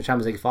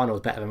Champions League final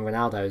was better than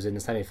Ronaldo's in the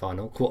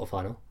semi-final,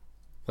 quarter-final,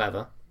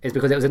 whatever, is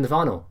because it was in the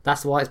final.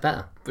 That's why it's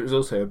better. But it was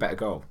also a better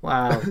goal.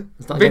 Wow.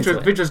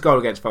 Vydra's goal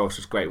against Forest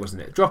was great,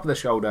 wasn't it? Drop of the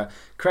shoulder,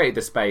 created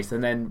the space,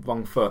 and then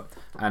wrong foot,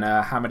 and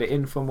hammered it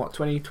in from,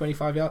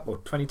 25 yards, or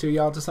 22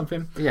 yards or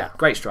something? Yeah.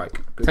 Great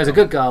strike. So it's a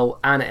good goal,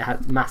 and it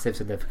had massive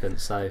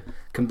significance, so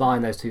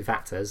combine those two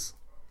factors.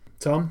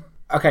 Tom?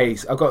 Okay,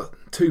 so I've got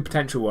two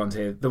potential ones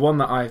here. The one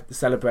that I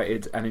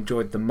celebrated and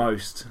enjoyed the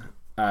most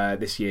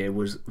this year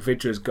was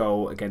Vydra's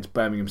goal against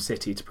Birmingham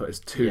City to put us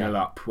 2-0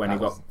 up when he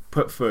got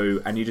put through,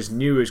 and you just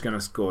knew he was going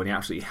to score, and he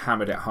absolutely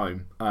hammered it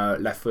home,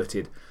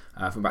 left-footed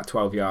from about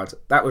 12 yards.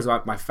 That was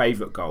like my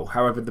favourite goal.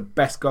 However, the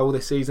best goal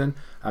this season,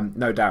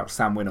 no doubt,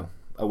 Sam Winnell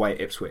away at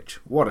Ipswich.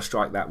 What a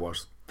strike that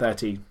was.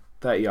 30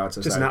 yards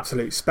or so. Just an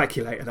absolute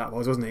speculator that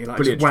was, wasn't he? Like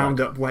Brilliant just wound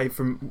strike. up way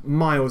from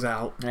miles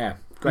out. Yeah,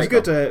 great.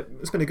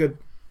 It's been a good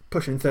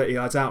pushing 30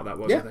 yards out. That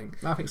was, yeah, I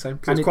think. I think so.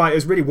 It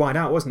was really wide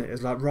out, wasn't it? It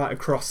was like right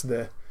across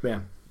the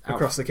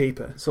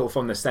keeper, sort of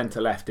from the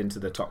centre left into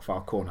the top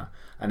far corner,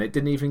 and it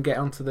didn't even get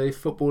onto the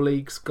Football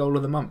League's goal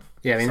of the month.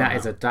 Yeah, I mean that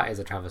is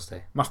a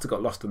travesty. Must have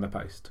got lost in the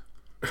post.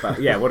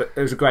 But yeah, it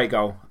was a great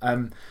goal.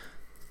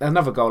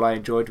 Another goal I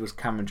enjoyed was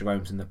Cameron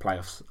Jerome's in the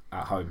playoffs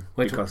at home,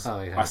 because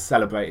I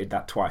celebrated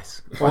that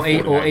twice. Or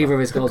either of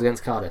his goals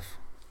against Cardiff.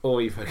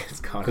 Or either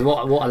against Cardiff.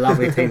 Because what a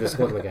lovely team to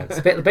score them against.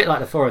 A bit like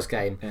the Forest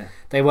game. Yeah.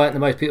 They weren't the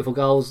most beautiful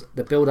goals.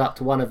 The build up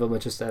to one of them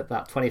was just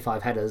about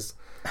 25 headers,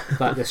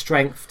 but the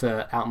strength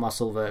to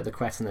outmuscle the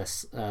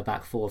cretinous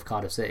back four of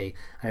Cardiff City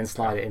and then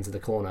slide it into the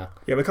corner.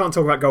 Yeah, we can't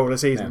talk about goal of the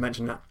season and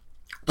mention that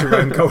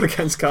Jerome goal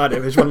against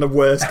Cardiff is one of the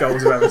worst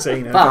goals I've ever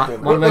seen.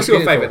 What's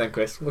your favourite then,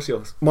 Chris? What's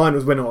yours? Mine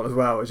was Winnall as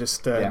well. It was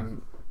just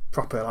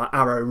proper like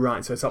arrow right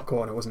into the top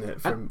corner, wasn't it,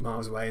 from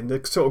miles away, and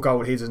the sort of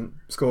goal he doesn't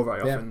score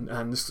very often,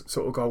 and the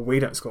sort of goal we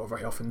don't score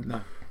very often.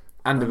 No.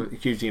 And a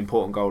hugely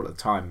important goal at the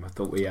time. I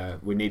thought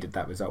we needed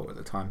that result at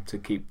the time to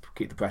keep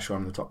the pressure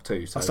on the top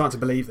two. So I started to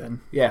believe then.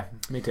 Yeah,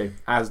 me too.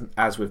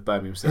 As with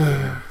Birmingham City,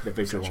 the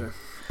visual one.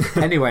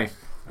 Anyway,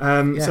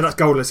 so that's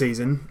goal of the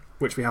season,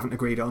 which we haven't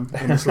agreed on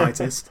in the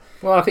slightest.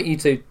 Well, I think you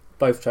two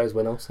both chose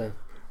Winnall. So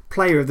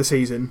player of the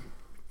season,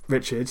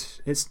 Richard.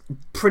 It's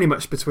pretty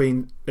much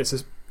between. It's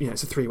a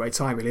three-way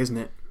tie, really, isn't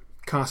it?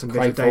 Carson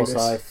Craig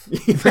Davis,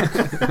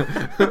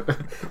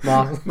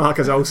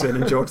 Marcus Olsen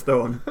and George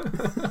Thorne.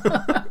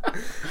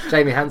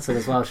 Jamie Hansen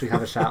as well should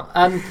have a shout.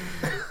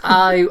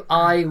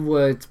 I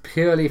would,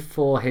 purely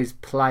for his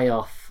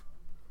playoff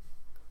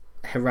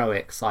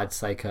heroics, I'd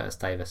say Curtis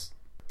Davis.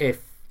 If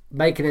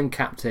making him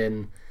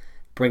captain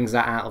brings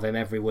that out of him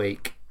every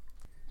week,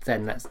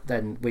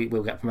 then we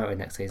will get promoted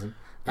next season.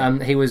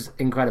 He was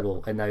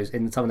incredible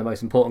in some of the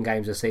most important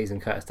games of the season.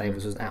 Curtis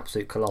Davis was an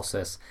absolute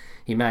colossus.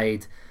 He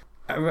made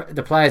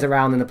the players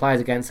around and the players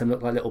against him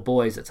look like little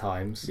boys at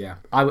times. Yeah,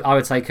 I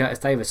would say Curtis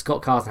Davis.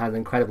 Scott Carson had an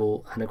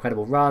incredible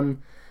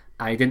run,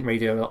 and he didn't really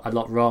do a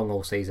lot wrong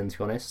all season, to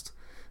be honest.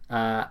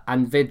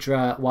 And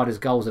Vidra, while his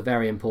goals are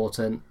very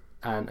important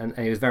and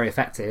he was very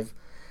effective,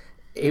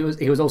 he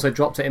was also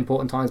dropped at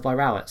important times by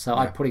Rowett. So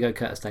I'd probably go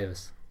Curtis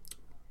Davis.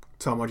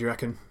 Tom, what do you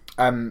reckon?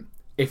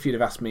 If you'd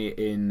have asked me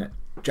in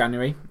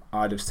January,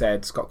 I'd have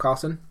said Scott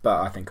Carson,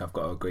 but I think I've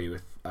got to agree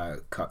with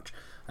Kutch.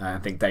 I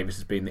think Davis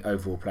has been the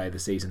overall player of the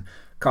season.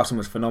 Carson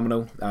was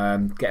phenomenal.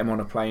 Get him on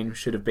a plane.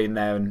 Should have been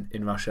there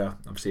in Russia.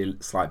 Obviously,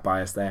 a slight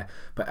bias there.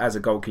 But as a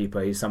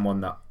goalkeeper, he's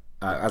someone that,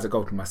 as a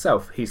goalkeeper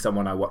myself, he's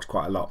someone I watch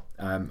quite a lot.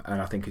 And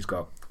I think he's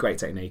got great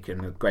technique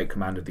and a great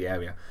command of the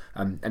area.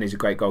 And he's a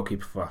great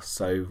goalkeeper for us.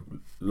 So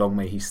long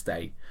may he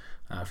stay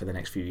for the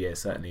next few years,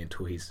 certainly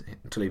until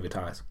he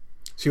retires.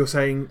 So you're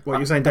saying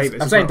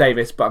Davis? I'm saying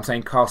Davis, but I'm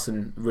saying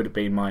Carson would have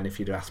been mine if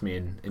you'd asked me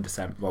in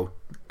December. Well,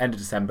 end of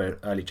December,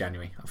 early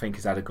January. I think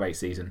he's had a great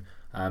season,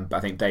 but I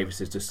think Davis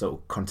has just sort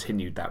of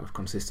continued that with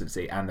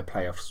consistency, and the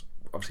playoffs,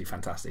 obviously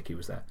fantastic. He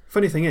was there.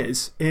 Funny thing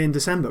is, in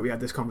December we had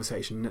this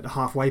conversation at the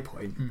halfway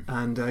point,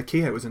 and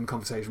Keogh was in the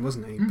conversation,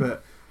 wasn't he?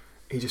 But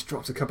he just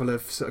dropped a couple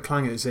of sort of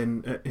clangers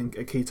in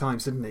at key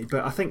times, didn't he?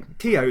 But I think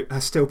Keogh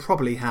has still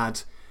probably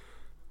had,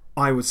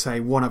 I would say,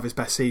 one of his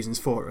best seasons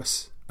for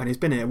us. And he's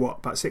been here,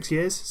 about 6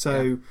 years?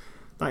 So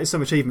that is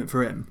some achievement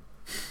for him.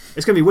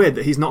 It's going to be weird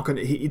that he's not going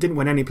to. He didn't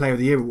win any Player of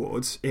the Year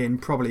awards in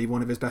probably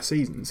one of his best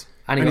seasons,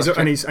 and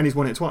he's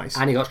won it twice.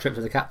 And he got stripped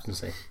of the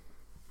captaincy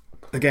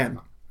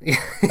again.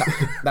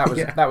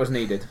 That was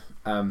needed.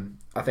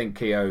 I think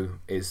Keogh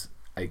is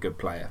a good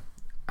player,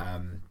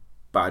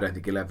 but I don't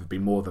think he'll ever be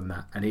more than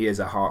that. And he is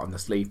a heart on the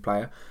sleeve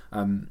player,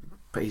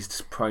 but he's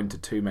just prone to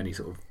too many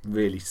sort of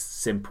really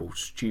simple,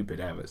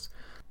 stupid errors.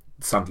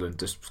 Sunderland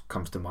just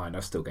comes to mind.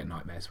 I still get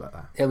nightmares about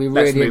that. It'll be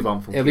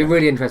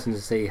really interesting to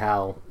see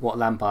what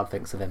Lampard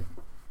thinks of him.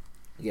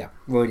 Yeah,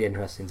 really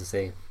interesting to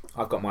see.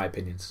 I've got my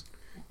opinions.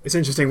 It's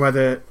interesting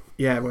whether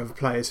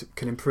players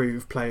can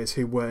improve players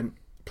who weren't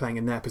playing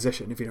in their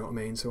position, if you know what I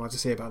mean. So I'll have to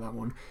see about that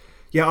one.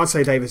 Yeah, I'd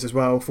say Davis as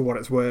well, for what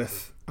it's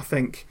worth. I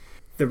think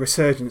the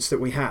resurgence that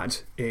we had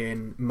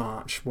in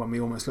March when we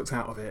almost looked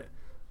out of it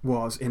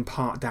was in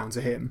part down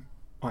to him,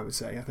 I would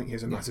say. I think he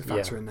was a massive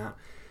factor in that.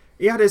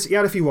 He had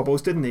a few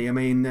wobbles, didn't he? I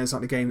mean, there's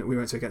like the game that we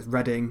went to against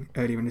Reading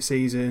earlier in the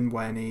season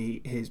when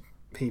he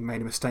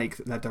made a mistake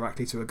that led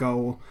directly to a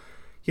goal.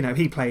 You know,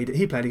 he played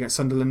against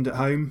Sunderland at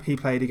home. He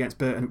played against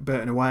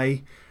Burton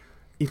away.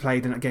 He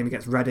played in that game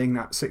against Reading,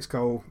 that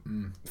 6-goal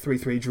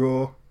 3-3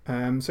 draw.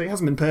 So he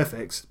hasn't been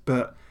perfect,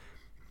 but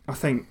I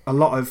think a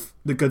lot of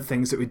the good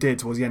things that we did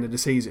towards the end of the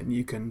season,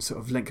 you can sort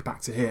of link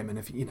back to him. And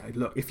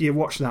if you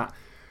watch that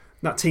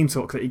team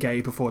talk that he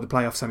gave before the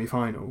playoff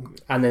semi-final,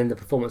 and then the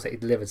performance that he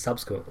delivered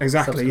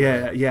subsequently.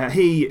 Yeah.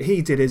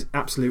 He did his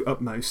absolute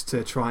utmost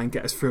to try and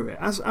get us through it,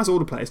 as all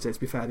the players did. To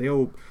be fair, they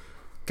all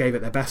gave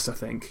it their best, I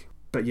think.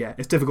 But yeah,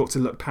 it's difficult to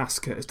look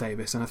past Curtis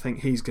Davis, and I think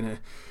he's gonna.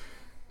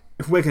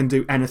 If we're going to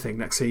do anything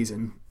next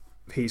season,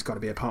 he's got to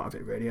be a part of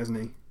it, really,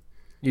 hasn't he?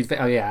 You'd think,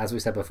 as we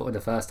said before in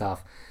the first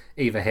half,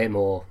 either him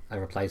or a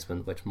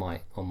replacement, which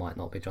might or might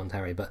not be John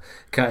Terry. But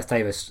Curtis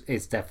Davis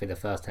is definitely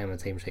the first name on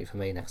the team sheet for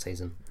me next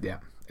season. Yeah,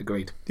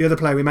 agreed. The other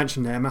player we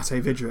mentioned there, Mate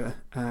Vidra,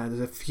 there's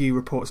a few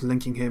reports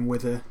linking him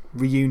with a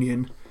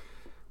reunion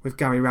with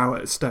Gary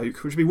Rowett at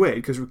Stoke, which would be weird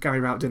because Gary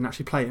Rowett didn't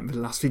actually play him for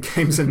the last few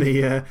games in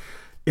the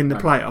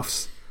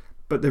playoffs.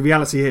 But the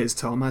reality is,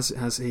 Tom, as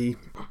the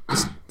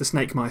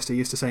Snake Meister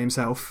used to say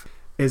himself,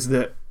 is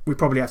that we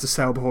probably have to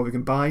sell before we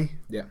can buy.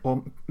 Yeah.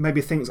 Or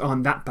maybe things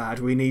aren't that bad.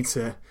 We need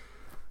to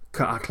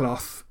cut our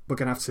cloth. We're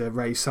going to have to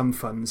raise some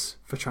funds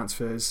for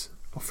transfers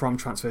or from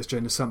transfers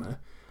during the summer.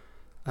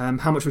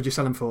 How much would you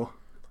sell him for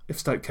if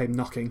Stoke came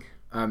knocking?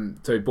 So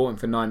we bought him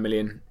for 9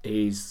 million.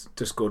 He's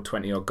just scored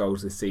 20 odd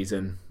goals this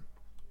season.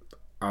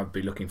 I'd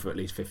be looking for at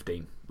least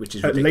 15, which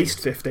is ridiculous. At least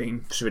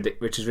 15,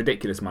 which is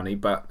ridiculous money.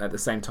 But at the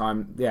same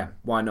time,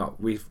 why not?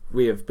 We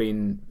have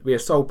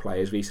sold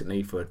players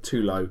recently for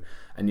too low,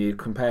 and you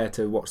compare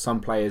to what some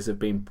players have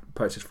been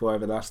purchased for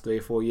over the last 3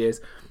 or 4 years.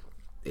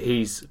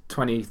 He's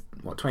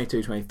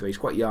 22, 23. He's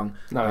quite young.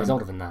 No, he's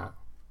older than that.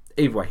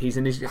 Either way, he's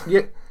in his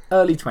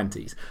early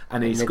 20s,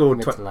 and he scored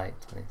mid to late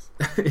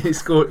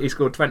 20s. he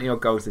scored 20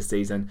 odd goals this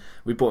season.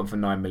 We bought him for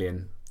 9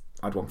 million.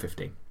 I'd want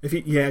 15.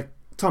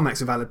 Tom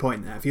makes a valid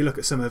point there. If you look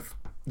at some of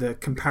the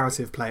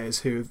comparative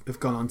players who have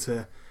gone on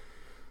to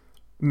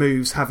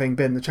moves, having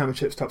been the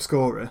Championship's top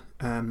scorer,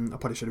 I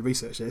probably should have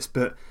researched this,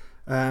 but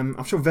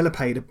I'm sure Villa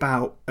paid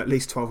about at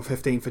least 12 or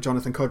 15 for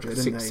Jonathan Kodjia,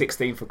 didn't they?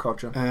 16 for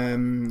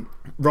Kodjia.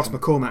 Ross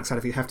McCormack's had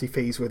a few hefty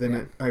fees with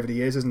him over the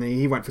years, hasn't he?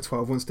 He went for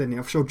 12 once, didn't he?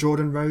 I'm sure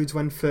Jordan Rhodes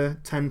went for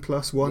 10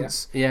 plus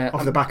once.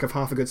 Off the back of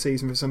half a good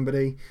season for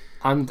somebody.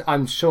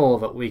 I'm sure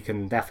that we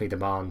can definitely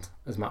demand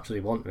as much as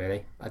we want,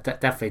 really.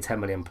 Definitely 10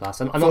 million plus.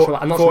 I'm not sure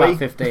about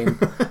 15.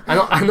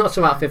 I'm not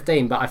sure about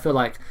 15, but I feel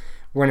like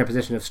we're in a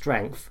position of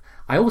strength.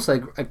 I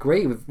also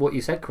agree with what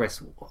you said, Chris.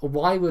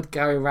 Why would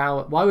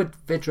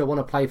Vydra want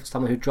to play for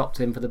someone who dropped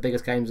him for the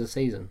biggest games of the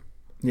season?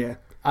 Yeah,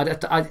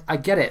 I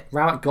get it.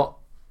 Rowett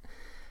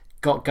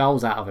got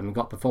goals out of him and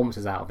got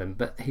performances out of him,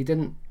 but he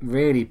didn't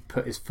really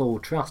put his full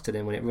trust in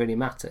him when it really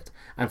mattered.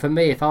 And for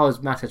me, if I was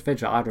Matis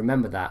Vydra, I'd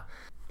remember that.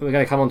 We're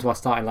going to come on to our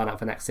starting lineup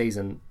for next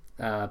season,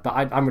 but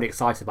I'm really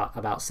excited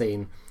about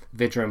seeing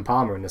Vydra and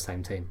Palmer in the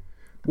same team.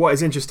 What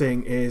is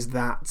interesting is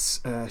that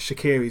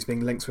Shaqiri's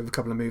being linked with a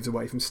couple of moves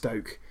away from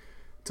Stoke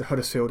to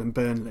Huddersfield and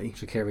Burnley.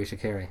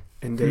 Shaqiri.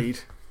 Indeed.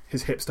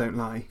 His hips don't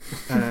lie.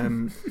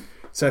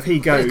 So if he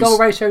goes... His goal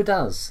ratio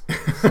does.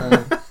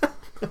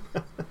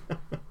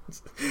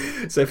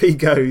 So if he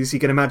goes, you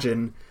can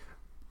imagine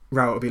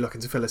Rowett will be looking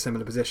to fill a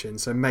similar position.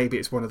 So maybe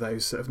it's one of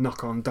those sort of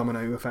knock-on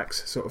domino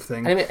effects sort of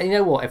thing. And you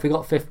know what? If we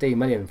got 15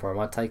 million for him,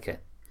 I'd take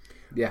it.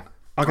 Yeah.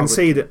 I can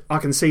see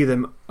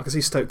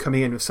Stoke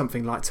coming in with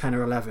something like 10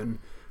 or 11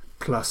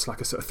 plus like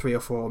a sort of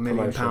 £3 or £4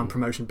 million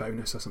promotion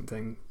bonus or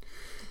something.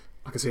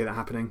 I can see that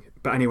happening.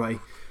 But anyway,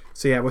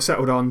 so yeah, we're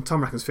settled on.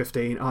 Tom reckons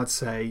 15. I'd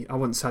say I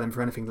wouldn't sell him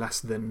for anything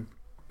less than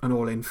an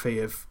all-in fee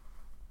of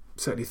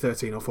certainly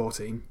 13 or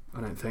 14,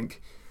 I don't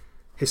think.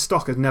 His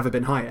stock has never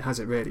been higher, has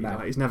it really? No.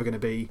 Like, he's never going to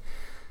be...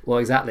 Well,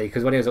 exactly,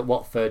 because when he was at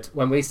Watford,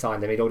 when we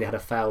signed him, he'd already had a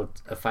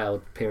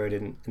failed period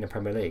in the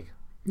Premier League.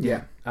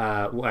 Yeah.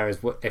 Whereas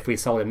if we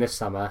sold him this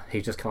summer,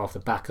 he'd just come off the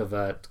back of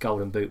a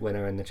Golden Boot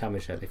winner in the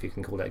Championship, if you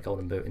can call it a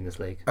Golden Boot in this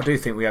league. I do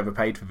think we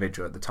overpaid for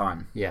Vydra at the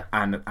time. Yeah.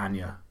 And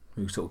Anya,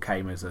 who sort of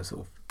came as a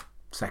sort of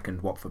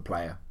second Watford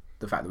player.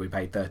 The fact that we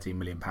paid £13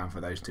 million for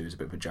those two is a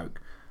bit of a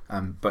joke.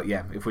 But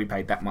yeah, if we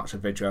paid that much for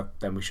Vydra,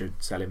 then we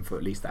should sell him for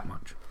at least that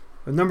much.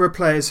 A number of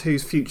players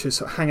whose futures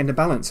sort of hang in the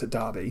balance at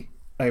Derby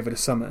over the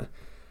summer.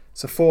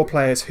 So 4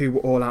 players who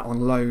were all out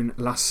on loan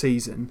last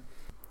season.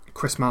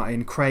 Chris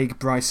Martin, Craig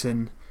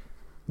Bryson,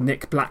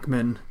 Nick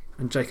Blackman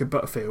and Jacob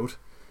Butterfield.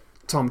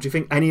 Tom, do you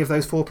think any of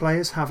those 4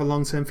 players have a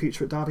long-term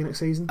future at Derby next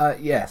season?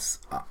 Yes,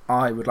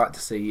 I would like to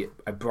see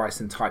a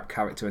Bryson-type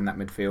character in that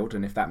midfield,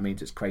 and if that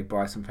means it's Craig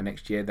Bryson for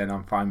next year, then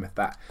I'm fine with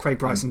that. Craig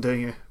Bryson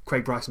doing a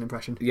Craig Bryson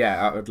impression.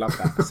 Yeah, I would love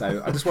that.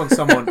 So I just want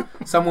someone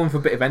with a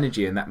bit of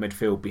energy in that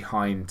midfield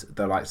behind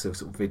the likes of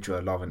sort of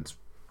Vydra, Lawrence,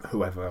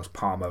 whoever else,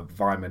 Palmer,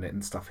 Vyman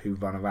and stuff who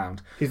run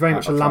around. He's very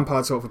much a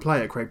Lampard sort of a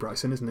player, Craig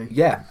Bryson, isn't he?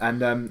 Yeah,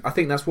 and I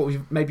think that's what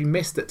we've maybe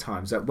missed at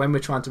times, that when we're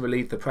trying to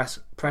relieve the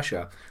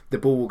pressure, the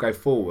ball will go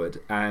forward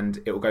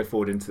and it will go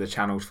forward into the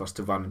channels for us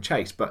to run and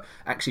chase, but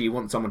actually you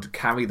want someone to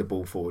carry the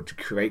ball forward, to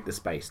create the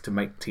space, to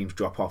make teams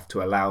drop off,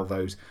 to allow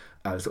those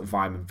sort of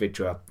Vyman,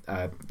 Vydra,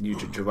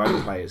 Nugent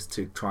Jerome players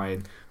to try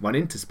and run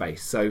into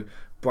space. So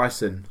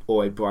Bryson,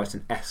 or a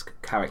Bryson-esque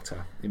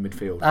character in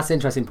midfield. That's an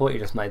interesting point you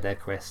just made there,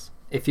 Chris.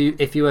 If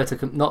you were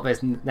to, not that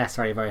it's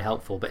necessarily very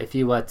helpful, but if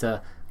you were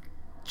to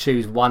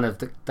choose one of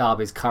the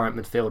Derby's current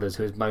midfielders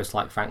who is most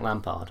like Frank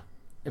Lampard,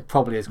 it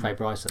probably is Craig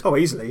Bryson. Oh,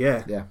 easily,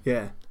 yeah.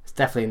 It's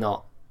definitely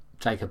not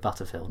Jacob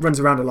Butterfield. Runs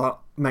around a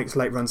lot, makes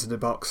late runs to the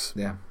box.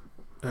 Yeah.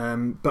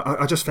 But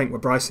I just think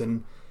with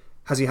Bryson,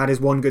 has he had his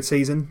one good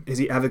season? Is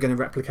he ever going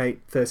to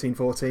replicate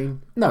 13-14?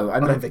 No, I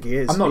don't think he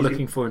is. I'm not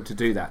looking for him to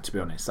do that, to be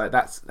honest. Like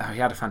he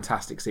had a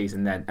fantastic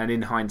season then, and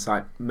in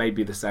hindsight,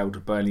 maybe the sale to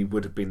Burnley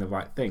would have been the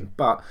right thing.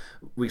 But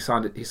he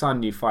signed a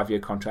new 5-year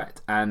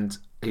contract, and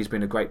he's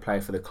been a great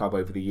player for the club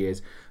over the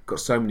years. Got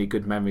so many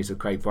good memories of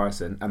Craig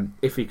Bryson, and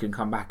if he can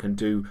come back and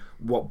do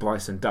what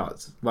Bryson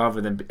does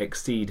rather than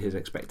exceed his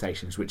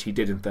expectations, which he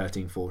did in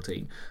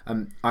 13-14,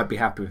 I'd be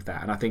happy with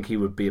that, and I think he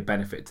would be a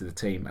benefit to the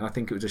team. And I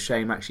think it was a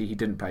shame actually he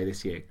didn't play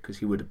this year, because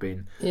he would have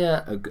been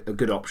a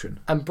good option.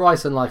 And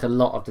Bryson, like a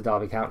lot of the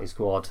Derby County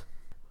squad,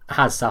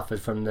 has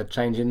suffered from the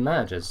change in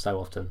managers so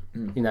often.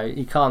 You know,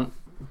 you can't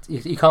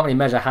really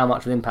measure how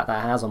much of an impact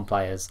that has on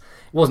players.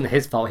 It wasn't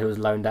his fault he was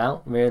loaned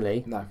out,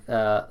 really. No.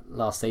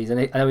 Last season,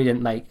 I know he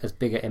didn't make as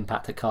big an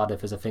impact at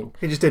Cardiff as I think.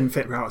 He just didn't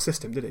fit Rowett's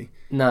system, did he?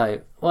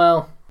 No.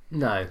 Well,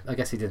 no, I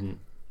guess he didn't.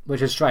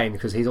 Which is strange,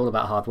 because he's all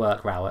about hard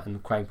work, Rowett,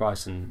 and Craig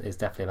Bryson is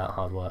definitely about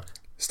hard work.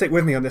 Stick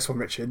with me on this one,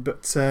 Richard,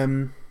 but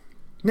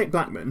Nick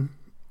Blackman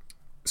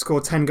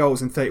scored 10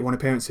 goals in 31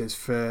 appearances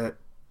for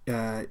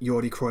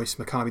Jordi Cruyff's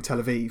Maccabi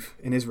Tel Aviv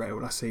in Israel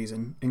last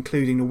season,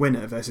 including the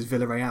winner versus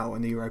Villarreal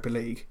in the Europa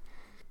League.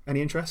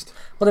 Any interest?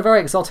 Well, they're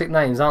very exotic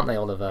names, aren't they,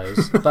 all of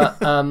those? But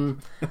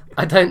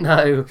I don't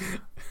know.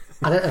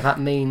 I don't know if that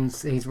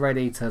means he's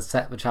ready to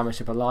set the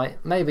Championship alight.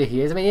 Maybe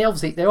he is. I mean,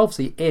 there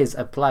obviously is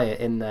a player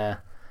in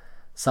there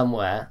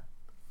somewhere.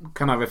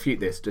 Can I refute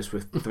this just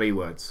with 3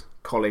 words?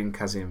 Colin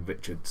Kazim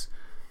Richards.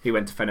 He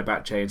went to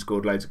Fenerbahce and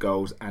scored loads of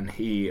goals, and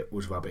he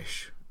was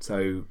rubbish.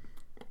 So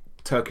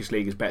Turkish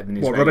league is better than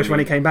the Israeli What, rubbish league. when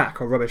he came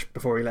back or rubbish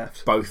before he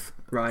left? Both.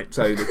 Right.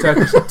 So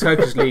the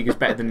Turkish league is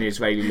better than the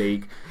Israeli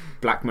league.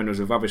 Blackman was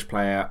a rubbish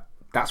player.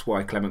 That's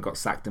why Clement got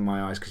sacked in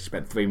my eyes, because he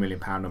spent £3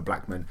 million on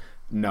Blackman.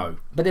 No.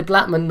 But did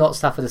Blackman not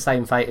suffer the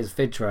same fate as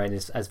Vidra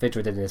as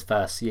Vidra did in his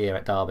first year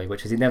at Derby,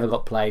 which is he never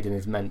got played in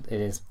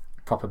his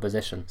proper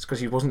position? It's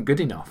because he wasn't good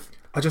enough.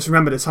 I just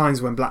remember the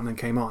times when Blackman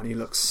came on, he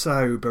looked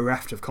so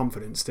bereft of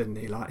confidence, didn't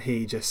he? Like,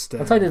 he just...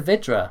 And so did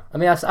Vidra. I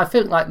mean, I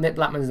feel like Nick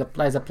Blackman is a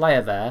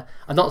player there.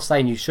 I'm not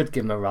saying you should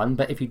give him a run,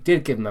 but if you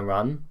did give him a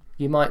run,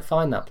 you might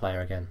find that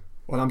player again.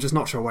 Well, I'm just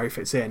not sure where he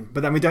fits in.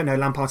 But then we don't know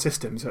Lampard's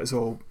system, so it's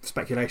all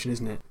speculation,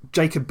 isn't it?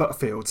 Jacob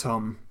Butterfield,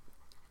 Tom...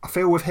 I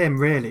feel with him,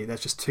 really,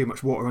 there's just too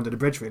much water under the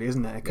bridge, really,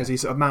 isn't there? Because he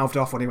sort of mouthed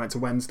off when he went to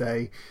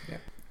Wednesday. Yeah.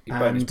 He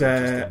burned his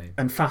bridges, didn't he?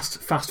 And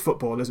fast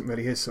football isn't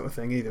really his sort of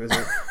thing either, is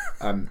it?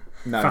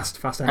 No.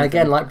 Fast anything. And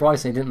again, like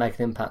Bryson, he didn't make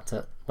an impact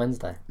at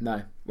Wednesday.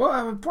 No.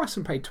 Well,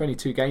 Bryson played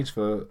 22 games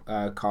for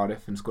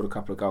Cardiff and scored a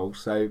couple of goals,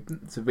 so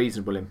it's a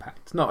reasonable impact.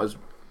 It's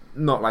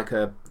not like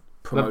a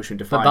promotion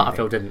defining. But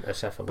Butterfield didn't at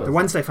Sheffield. The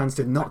Wednesday fans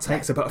did not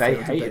take to Butterfield.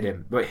 They hated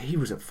him, but he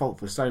was at fault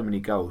for so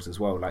many goals as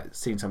well. Like,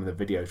 seen some of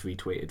the videos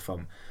retweeted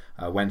from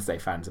Wednesday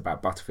fans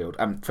about Butterfield.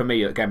 For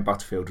me, again,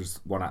 Butterfield was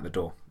one out the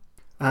door.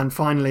 And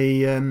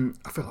finally, I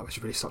feel like we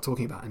should really stop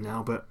talking about him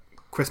now, but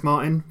Chris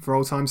Martin, for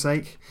old time's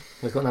sake.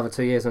 He's got another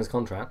 2 years on his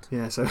contract.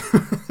 Yeah, so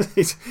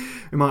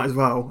we might as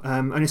well.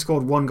 Only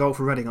scored 1 goal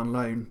for Reading on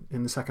loan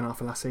in the second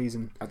half of last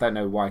season. I don't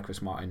know why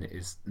Chris Martin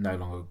is no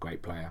longer a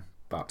great player,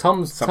 but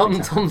Tom's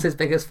his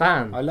biggest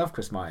fan. I love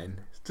Chris Martin.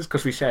 It's just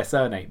because we share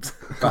surnames.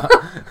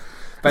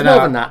 But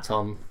more than that,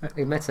 Tom.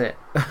 Admit it.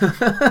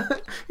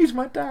 He's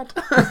my dad.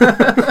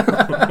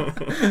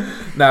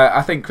 No,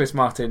 I think Chris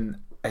Martin,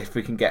 if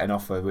we can get an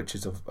offer which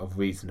is of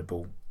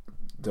reasonable,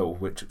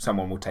 which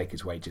someone will take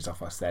his wages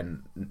off us,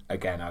 then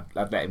again I'd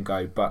let him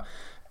go. But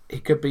he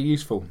could be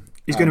useful.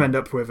 He's going to end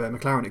up with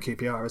McLaren at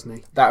QPR, isn't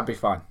he? That would be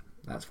fine.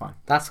 That's fine.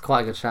 That's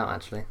quite a good shout,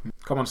 actually.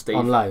 Come on, Steve.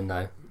 On loan,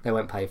 though. They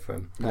won't pay for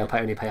him. They'll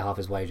only pay half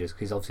his wages, because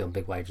he's obviously on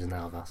big wages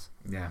now with us.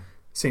 Yeah.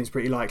 Seems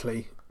pretty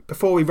likely.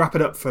 Before we wrap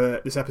it up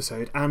for this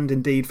episode, and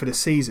indeed for this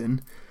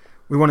season,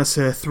 we wanted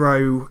to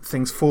throw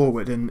things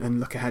forward and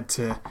look ahead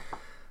to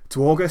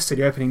August, to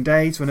the opening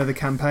day, to another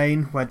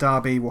campaign where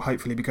Derby will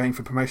hopefully be going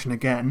for promotion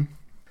again.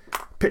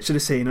 Picture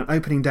the scene, an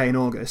opening day in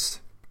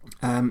August.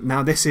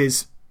 Now, this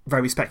is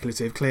very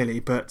speculative, clearly,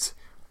 but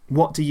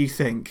what do you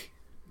think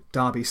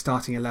Derby's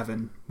starting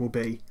 11 will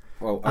be?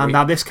 Well,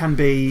 now, this can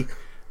be...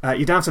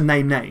 you don't have to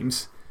name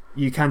names.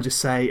 You can just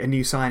say a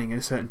new signing in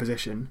a certain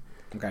position.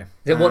 Okay.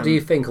 What do you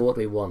think, or what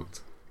do we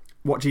want?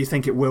 What do you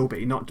think it will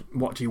be, not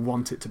what do you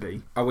want it to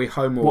be? Are we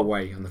home or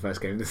away on the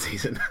first game of the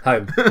season?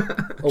 Home.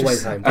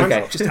 Always home.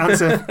 Okay. Just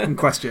answer the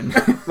question.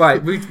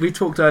 Right, we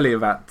talked earlier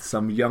about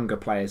some younger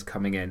players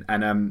coming in,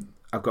 and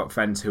I've got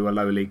friends who are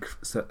lower league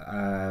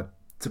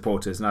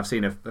supporters, and I've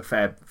seen a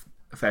fair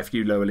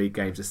few lower league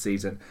games this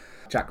season.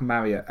 Jack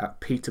Marriott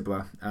at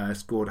Peterborough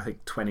scored, I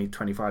think,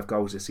 20-25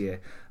 goals this year.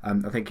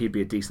 I think he'd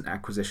be a decent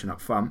acquisition up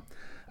front.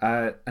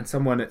 And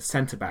someone at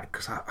centre-back,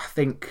 because I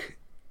think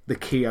the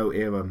Keogh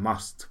era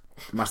must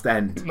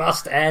end.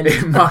 Must end.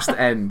 It must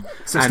end.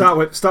 So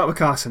start with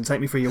Carson.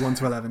 Take me through your 1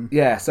 to 11.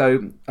 Yeah,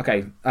 so,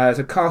 okay.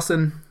 So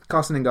Carson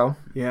in goal.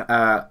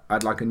 Yeah.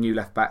 I'd like a new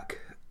left-back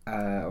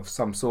of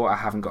some sort. I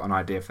haven't got an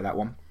idea for that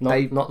one.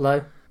 Not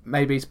low?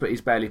 Maybe, but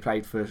he's barely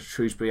played for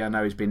Shrewsbury. I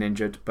know he's been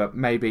injured, but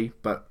maybe.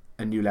 But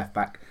a new left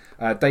back.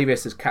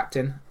 Davies as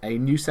captain, a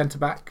new centre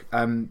back.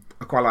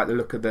 I quite like the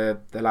look of the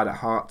lad at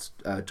Hearts,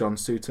 John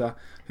Suter,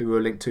 who we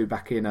were linked to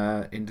back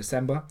in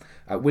December.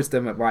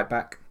 Wisdom at right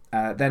back.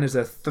 Then as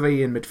a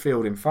 3 in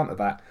midfield in front of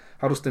that,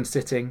 Huddleston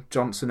sitting,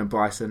 Johnson and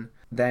Bryson.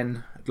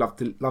 Then I'd love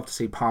to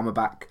see Palmer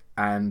back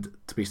and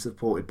to be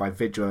supported by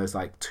Vidra as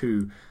like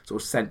 2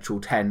 sort of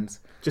central 10s.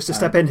 Just to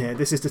step in here,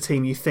 this is the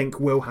team you think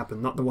will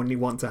happen, not the one you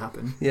want to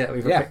happen. Yeah,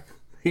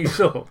 you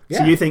sure? Yeah.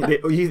 So you think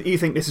that you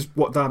think this is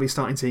what Derby's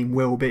starting team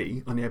will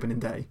be on the opening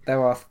day?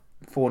 There are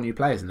 4 new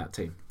players in that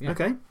team. Yeah.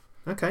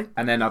 Okay.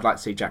 And then I'd like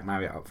to see Jack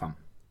Marriott up front.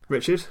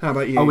 Richard, how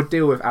about you? I would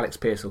deal with Alex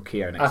Pearce or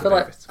Keogh next to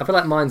Davis. I feel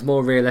like mine's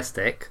more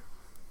realistic,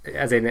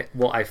 as in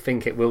what I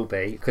think it will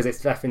be, because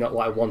it's definitely not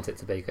what I want it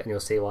to be, and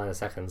you'll see why in a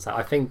second. So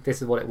I think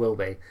this is what it will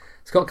be.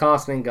 Scott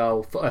Carson in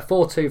goal,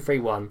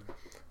 4-2-3-1.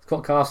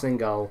 Scott Carson in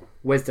goal,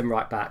 Wisdom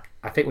right back.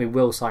 I think we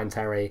will sign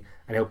Terry,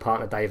 and he'll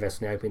partner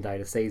Davis on the opening day of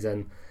the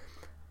season.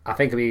 I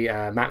think it'll be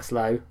Max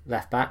Lowe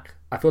left back.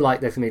 I feel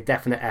like there's going to be a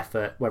definite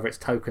effort, whether it's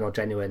token or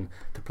genuine,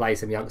 to play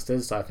some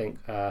youngsters. So I think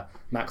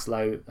Max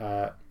Lowe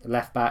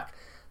left back.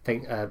 I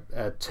think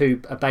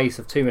a base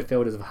of 2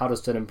 midfielders of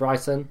Huddleston and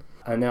Bryson.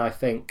 And then I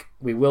think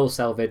we will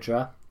sell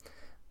Vidra.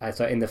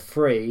 So in the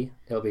 3,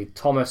 it'll be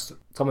Thomas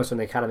from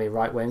the academy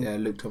right wing. Yeah,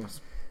 Luke Thomas.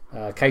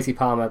 Casey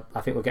Palmer, I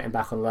think we're getting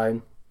back on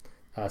loan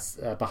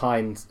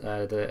behind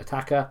the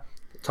attacker.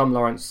 Tom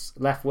Lawrence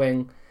left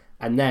wing,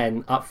 and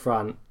then up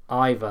front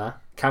either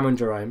Cameron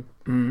Jerome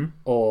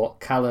or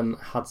Callum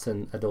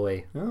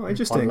Hudson-Odoi. Oh,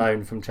 interesting. On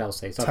loan from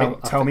Chelsea. So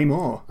tell me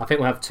more. I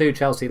think we'll have 2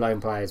 Chelsea loan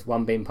players,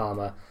 one being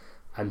Palmer,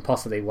 and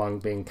possibly one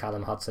being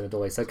Callum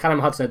Hudson-Odoi. So Callum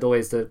Hudson-Odoi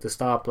is the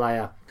star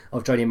player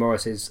of Jody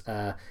Morris's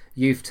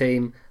youth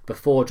team.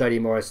 Before Jody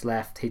Morris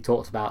left, he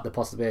talked about the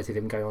possibility of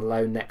him going on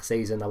loan next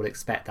season. I would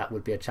expect that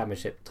would be a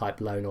Championship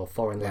type loan or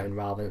foreign loan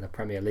rather than a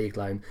Premier League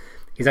loan.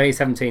 He's only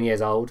 17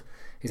 years old.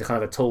 He's a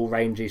kind of a tall,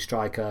 rangy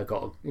striker,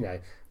 got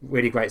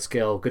really great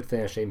skill, good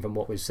finishing from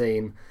what we've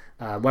seen.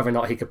 Whether or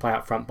not he could play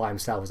up front by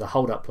himself as a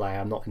hold-up player,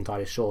 I'm not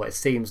entirely sure. It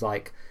seems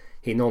like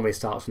he normally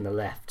starts from the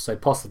left. So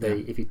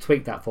possibly, if you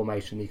tweak that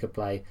formation, you could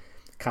play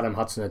Callum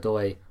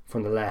Hudson-Odoi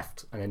from the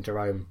left and then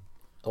Jerome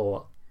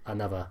or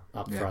another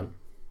up front.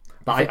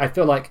 But I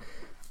feel like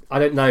I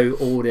don't know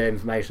all the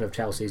information of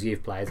Chelsea's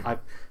youth players.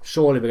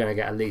 Surely we're going to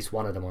get at least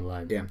one of them on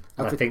loan. Yeah,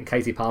 and I think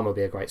Katie Palmer will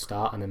be a great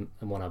start, and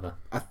one other.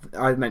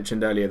 I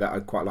mentioned earlier that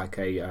I'd quite like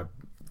a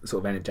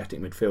sort of energetic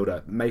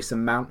midfielder.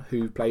 Mason Mount,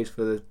 who plays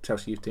for the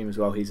Chelsea youth team as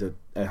well, he's a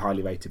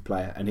highly rated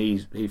player, and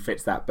he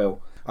fits that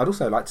bill. I'd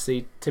also like to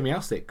see Timmy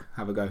Elstick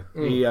have a go.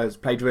 He has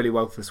played really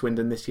well for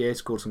Swindon this year,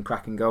 scored some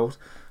cracking goals,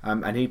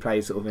 and he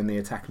plays sort of in the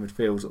attacking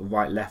midfield, sort of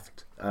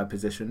right-left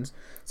positions.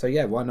 So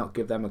yeah, why not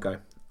give them a go?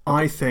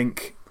 I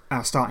think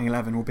our starting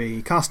 11 will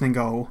be Carson in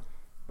goal,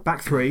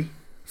 back three,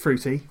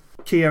 Fruity,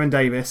 Keoghan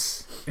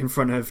Davis in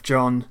front of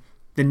John,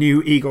 the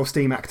new Igor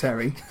Stimac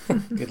Terry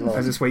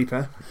as a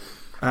sweeper.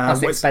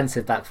 That's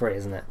expensive back three,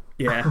 isn't it?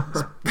 Yeah,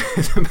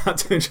 it's about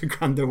 200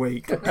 grand a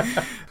week.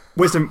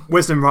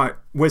 Wisdom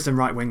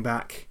right wing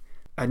back,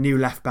 a new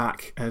left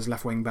back as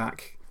left wing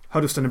back,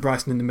 Huddleston and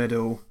Bryson in the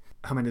middle.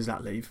 How many does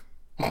that leave?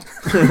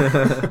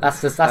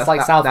 that's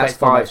like Southgate's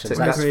formation.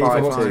 That's 3,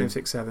 4, 5,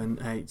 6, 7,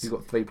 8. You've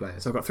got 3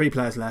 players. So I've got 3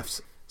 players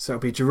left. So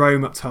it'll be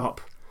Jerome up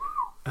top,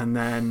 and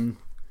then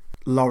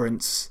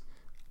Lawrence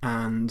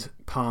and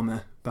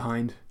Palmer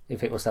behind. You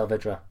think we'll sell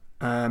Vidra?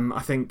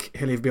 I think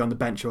he'll either be on the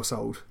bench or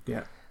sold.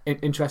 Yeah.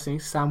 Interesting.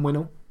 Sam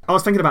Winnell. I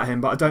was thinking about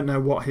him, but I don't know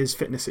what his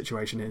fitness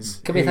situation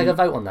is. Can we take a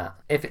vote on that?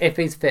 If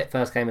he's fit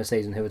first game of the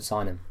season, who would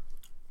sign him?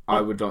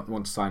 I would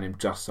want to sign him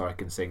just so I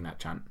can sing that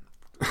chant.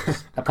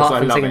 Apart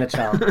from singing the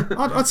chant.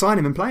 I'd sign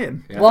him and play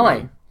him. Yeah,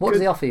 why? What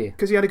does he offer you?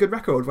 Because he had a good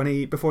record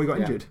before he got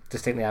injured.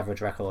 Distinctly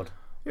average record.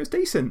 It was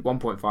decent.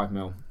 1.5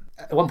 mil.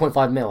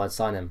 1.5 mil, I'd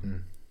sign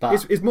him.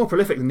 But he's more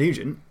prolific than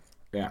Nugent.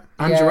 Yeah.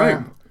 And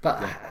Jerome.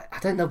 But I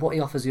don't know what he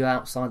offers you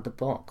outside the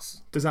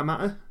box. Does that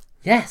matter?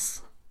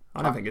 Yes.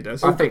 I don't think it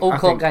does. All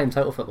court game,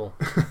 total football.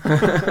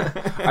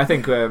 I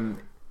think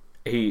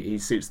he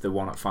suits the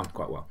one up front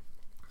quite well.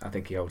 I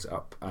think he holds it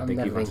up. I'm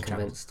never been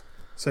convinced.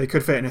 So he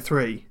could fit in a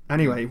 3.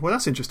 Anyway, well,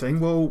 that's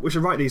interesting. Well, we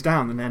should write these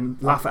down and then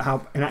laugh at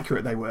how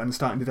inaccurate they were in the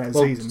starting the day of the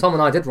season. Tom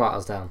and I did write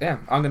ours down. Yeah,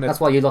 that's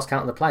why you lost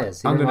count of the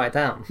players. You didn't write it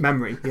down.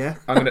 Memory, yeah.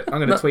 I'm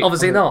gonna tweet.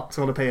 Obviously not. It's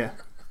all up here.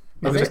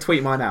 I'm gonna just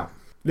tweet mine out.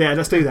 Yeah,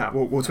 let's do that.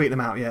 We'll tweet them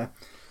out. Yeah.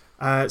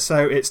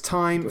 So it's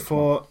time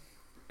for.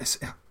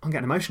 I'm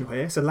getting emotional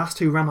here. It's the last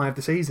 2 Ramai of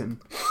the season,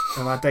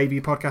 of our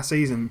debut podcast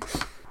season.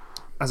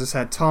 As I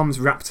said, Tom's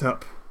wrapped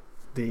up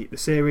the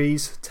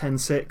series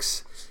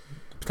 10-6.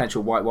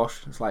 Potential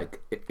whitewash. It's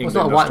like England, it's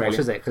not a Australia. whitewash,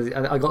 is it? Because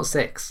I got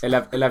 6.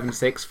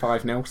 11-6,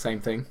 5-0, same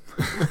thing.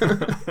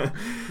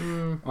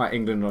 Right,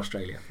 England and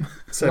Australia.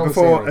 So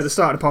before, at the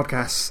start of the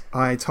podcast,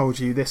 I told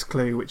you this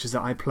clue, which is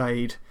that I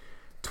played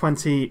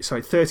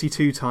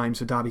 32 times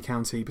for Derby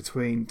County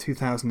between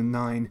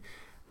 2009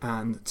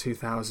 and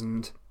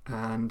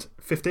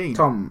 2015.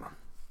 Tom,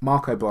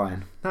 Mark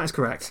O'Brien. That is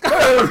correct.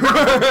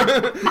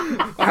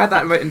 I had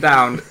that written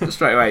down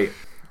straight away.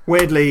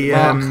 Weirdly,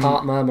 Mark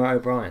Hartmurmur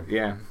O'Brien.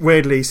 Yeah.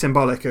 Weirdly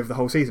symbolic of the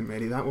whole season,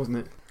 really. That wasn't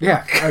it?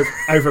 Yeah.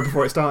 Over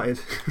before it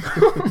started.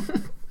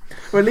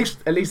 Well, at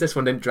least this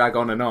one didn't drag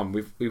on and on.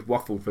 We've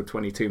waffled for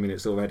 22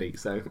 minutes already,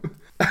 so.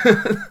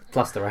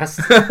 Plus the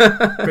rest.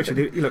 Richard,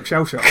 you look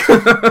shell shocked.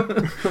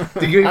 I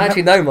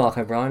actually know Mark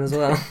O'Brien as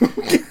well.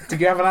 Did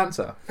you have an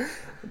answer?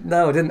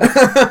 No, I didn't.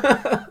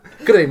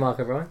 Could have been Mark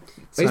O'Brien.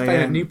 So he's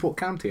playing at Newport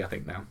County, I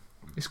think now.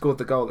 He scored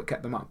the goal that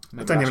kept them up.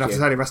 I don't even have to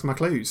say the rest of my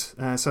clues.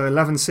 So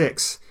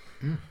 11-6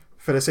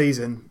 for the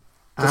season.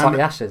 Just like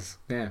the Ashes.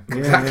 Yeah,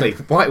 exactly. Yeah.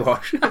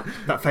 Whitewash.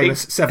 That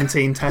famous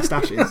 17 Test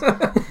Ashes.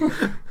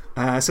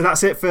 So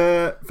that's it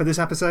for this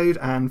episode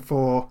and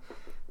for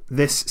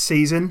this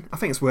season. I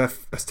think it's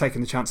worth us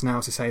taking the chance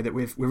now to say that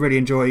we've really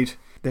enjoyed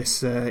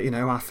this.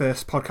 Our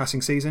first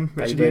podcasting season.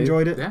 Richard, you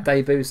enjoyed it? Yeah.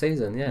 Debut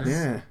season, yes.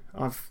 Yeah,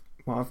 I've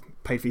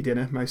paid for your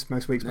dinner most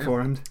weeks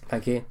beforehand.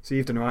 Thank you. So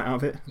you've done all right out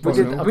of it. I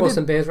brought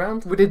some beers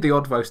round. We did the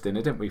odd roast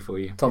dinner, didn't we, for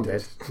you? Tom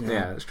did.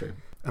 Yeah, that's true.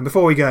 And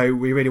before we go,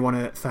 we really want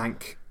to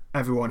thank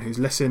everyone who's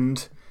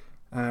listened.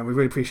 We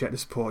really appreciate the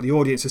support. The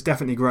audience has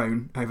definitely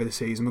grown over the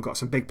season. We've got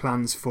some big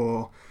plans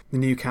for the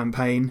new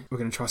campaign. We're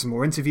going to try some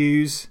more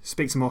interviews,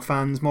 speak to more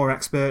fans, more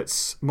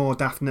experts, more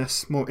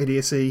daftness, more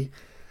idiocy,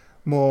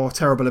 more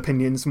terrible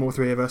opinions, more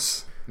 3 of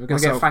us. We're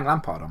going to get Frank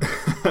Lampard on.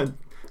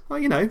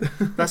 Well,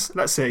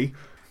 let's see.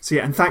 So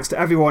yeah, and thanks to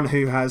everyone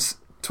who has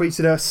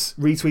tweeted us,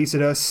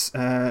 retweeted us,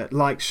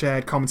 liked,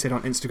 shared, commented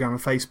on Instagram and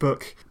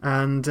Facebook.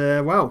 And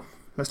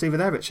let's leave it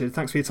there, Richard.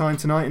 Thanks for your time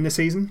tonight in this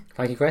season.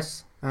 Thank you,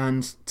 Chris.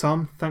 And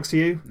Tom, thanks to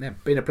you. Yeah,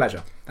 been a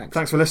pleasure.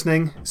 Thanks for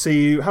listening.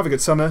 See you. Have a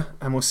good summer,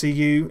 and we'll see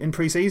you in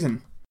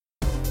pre-season.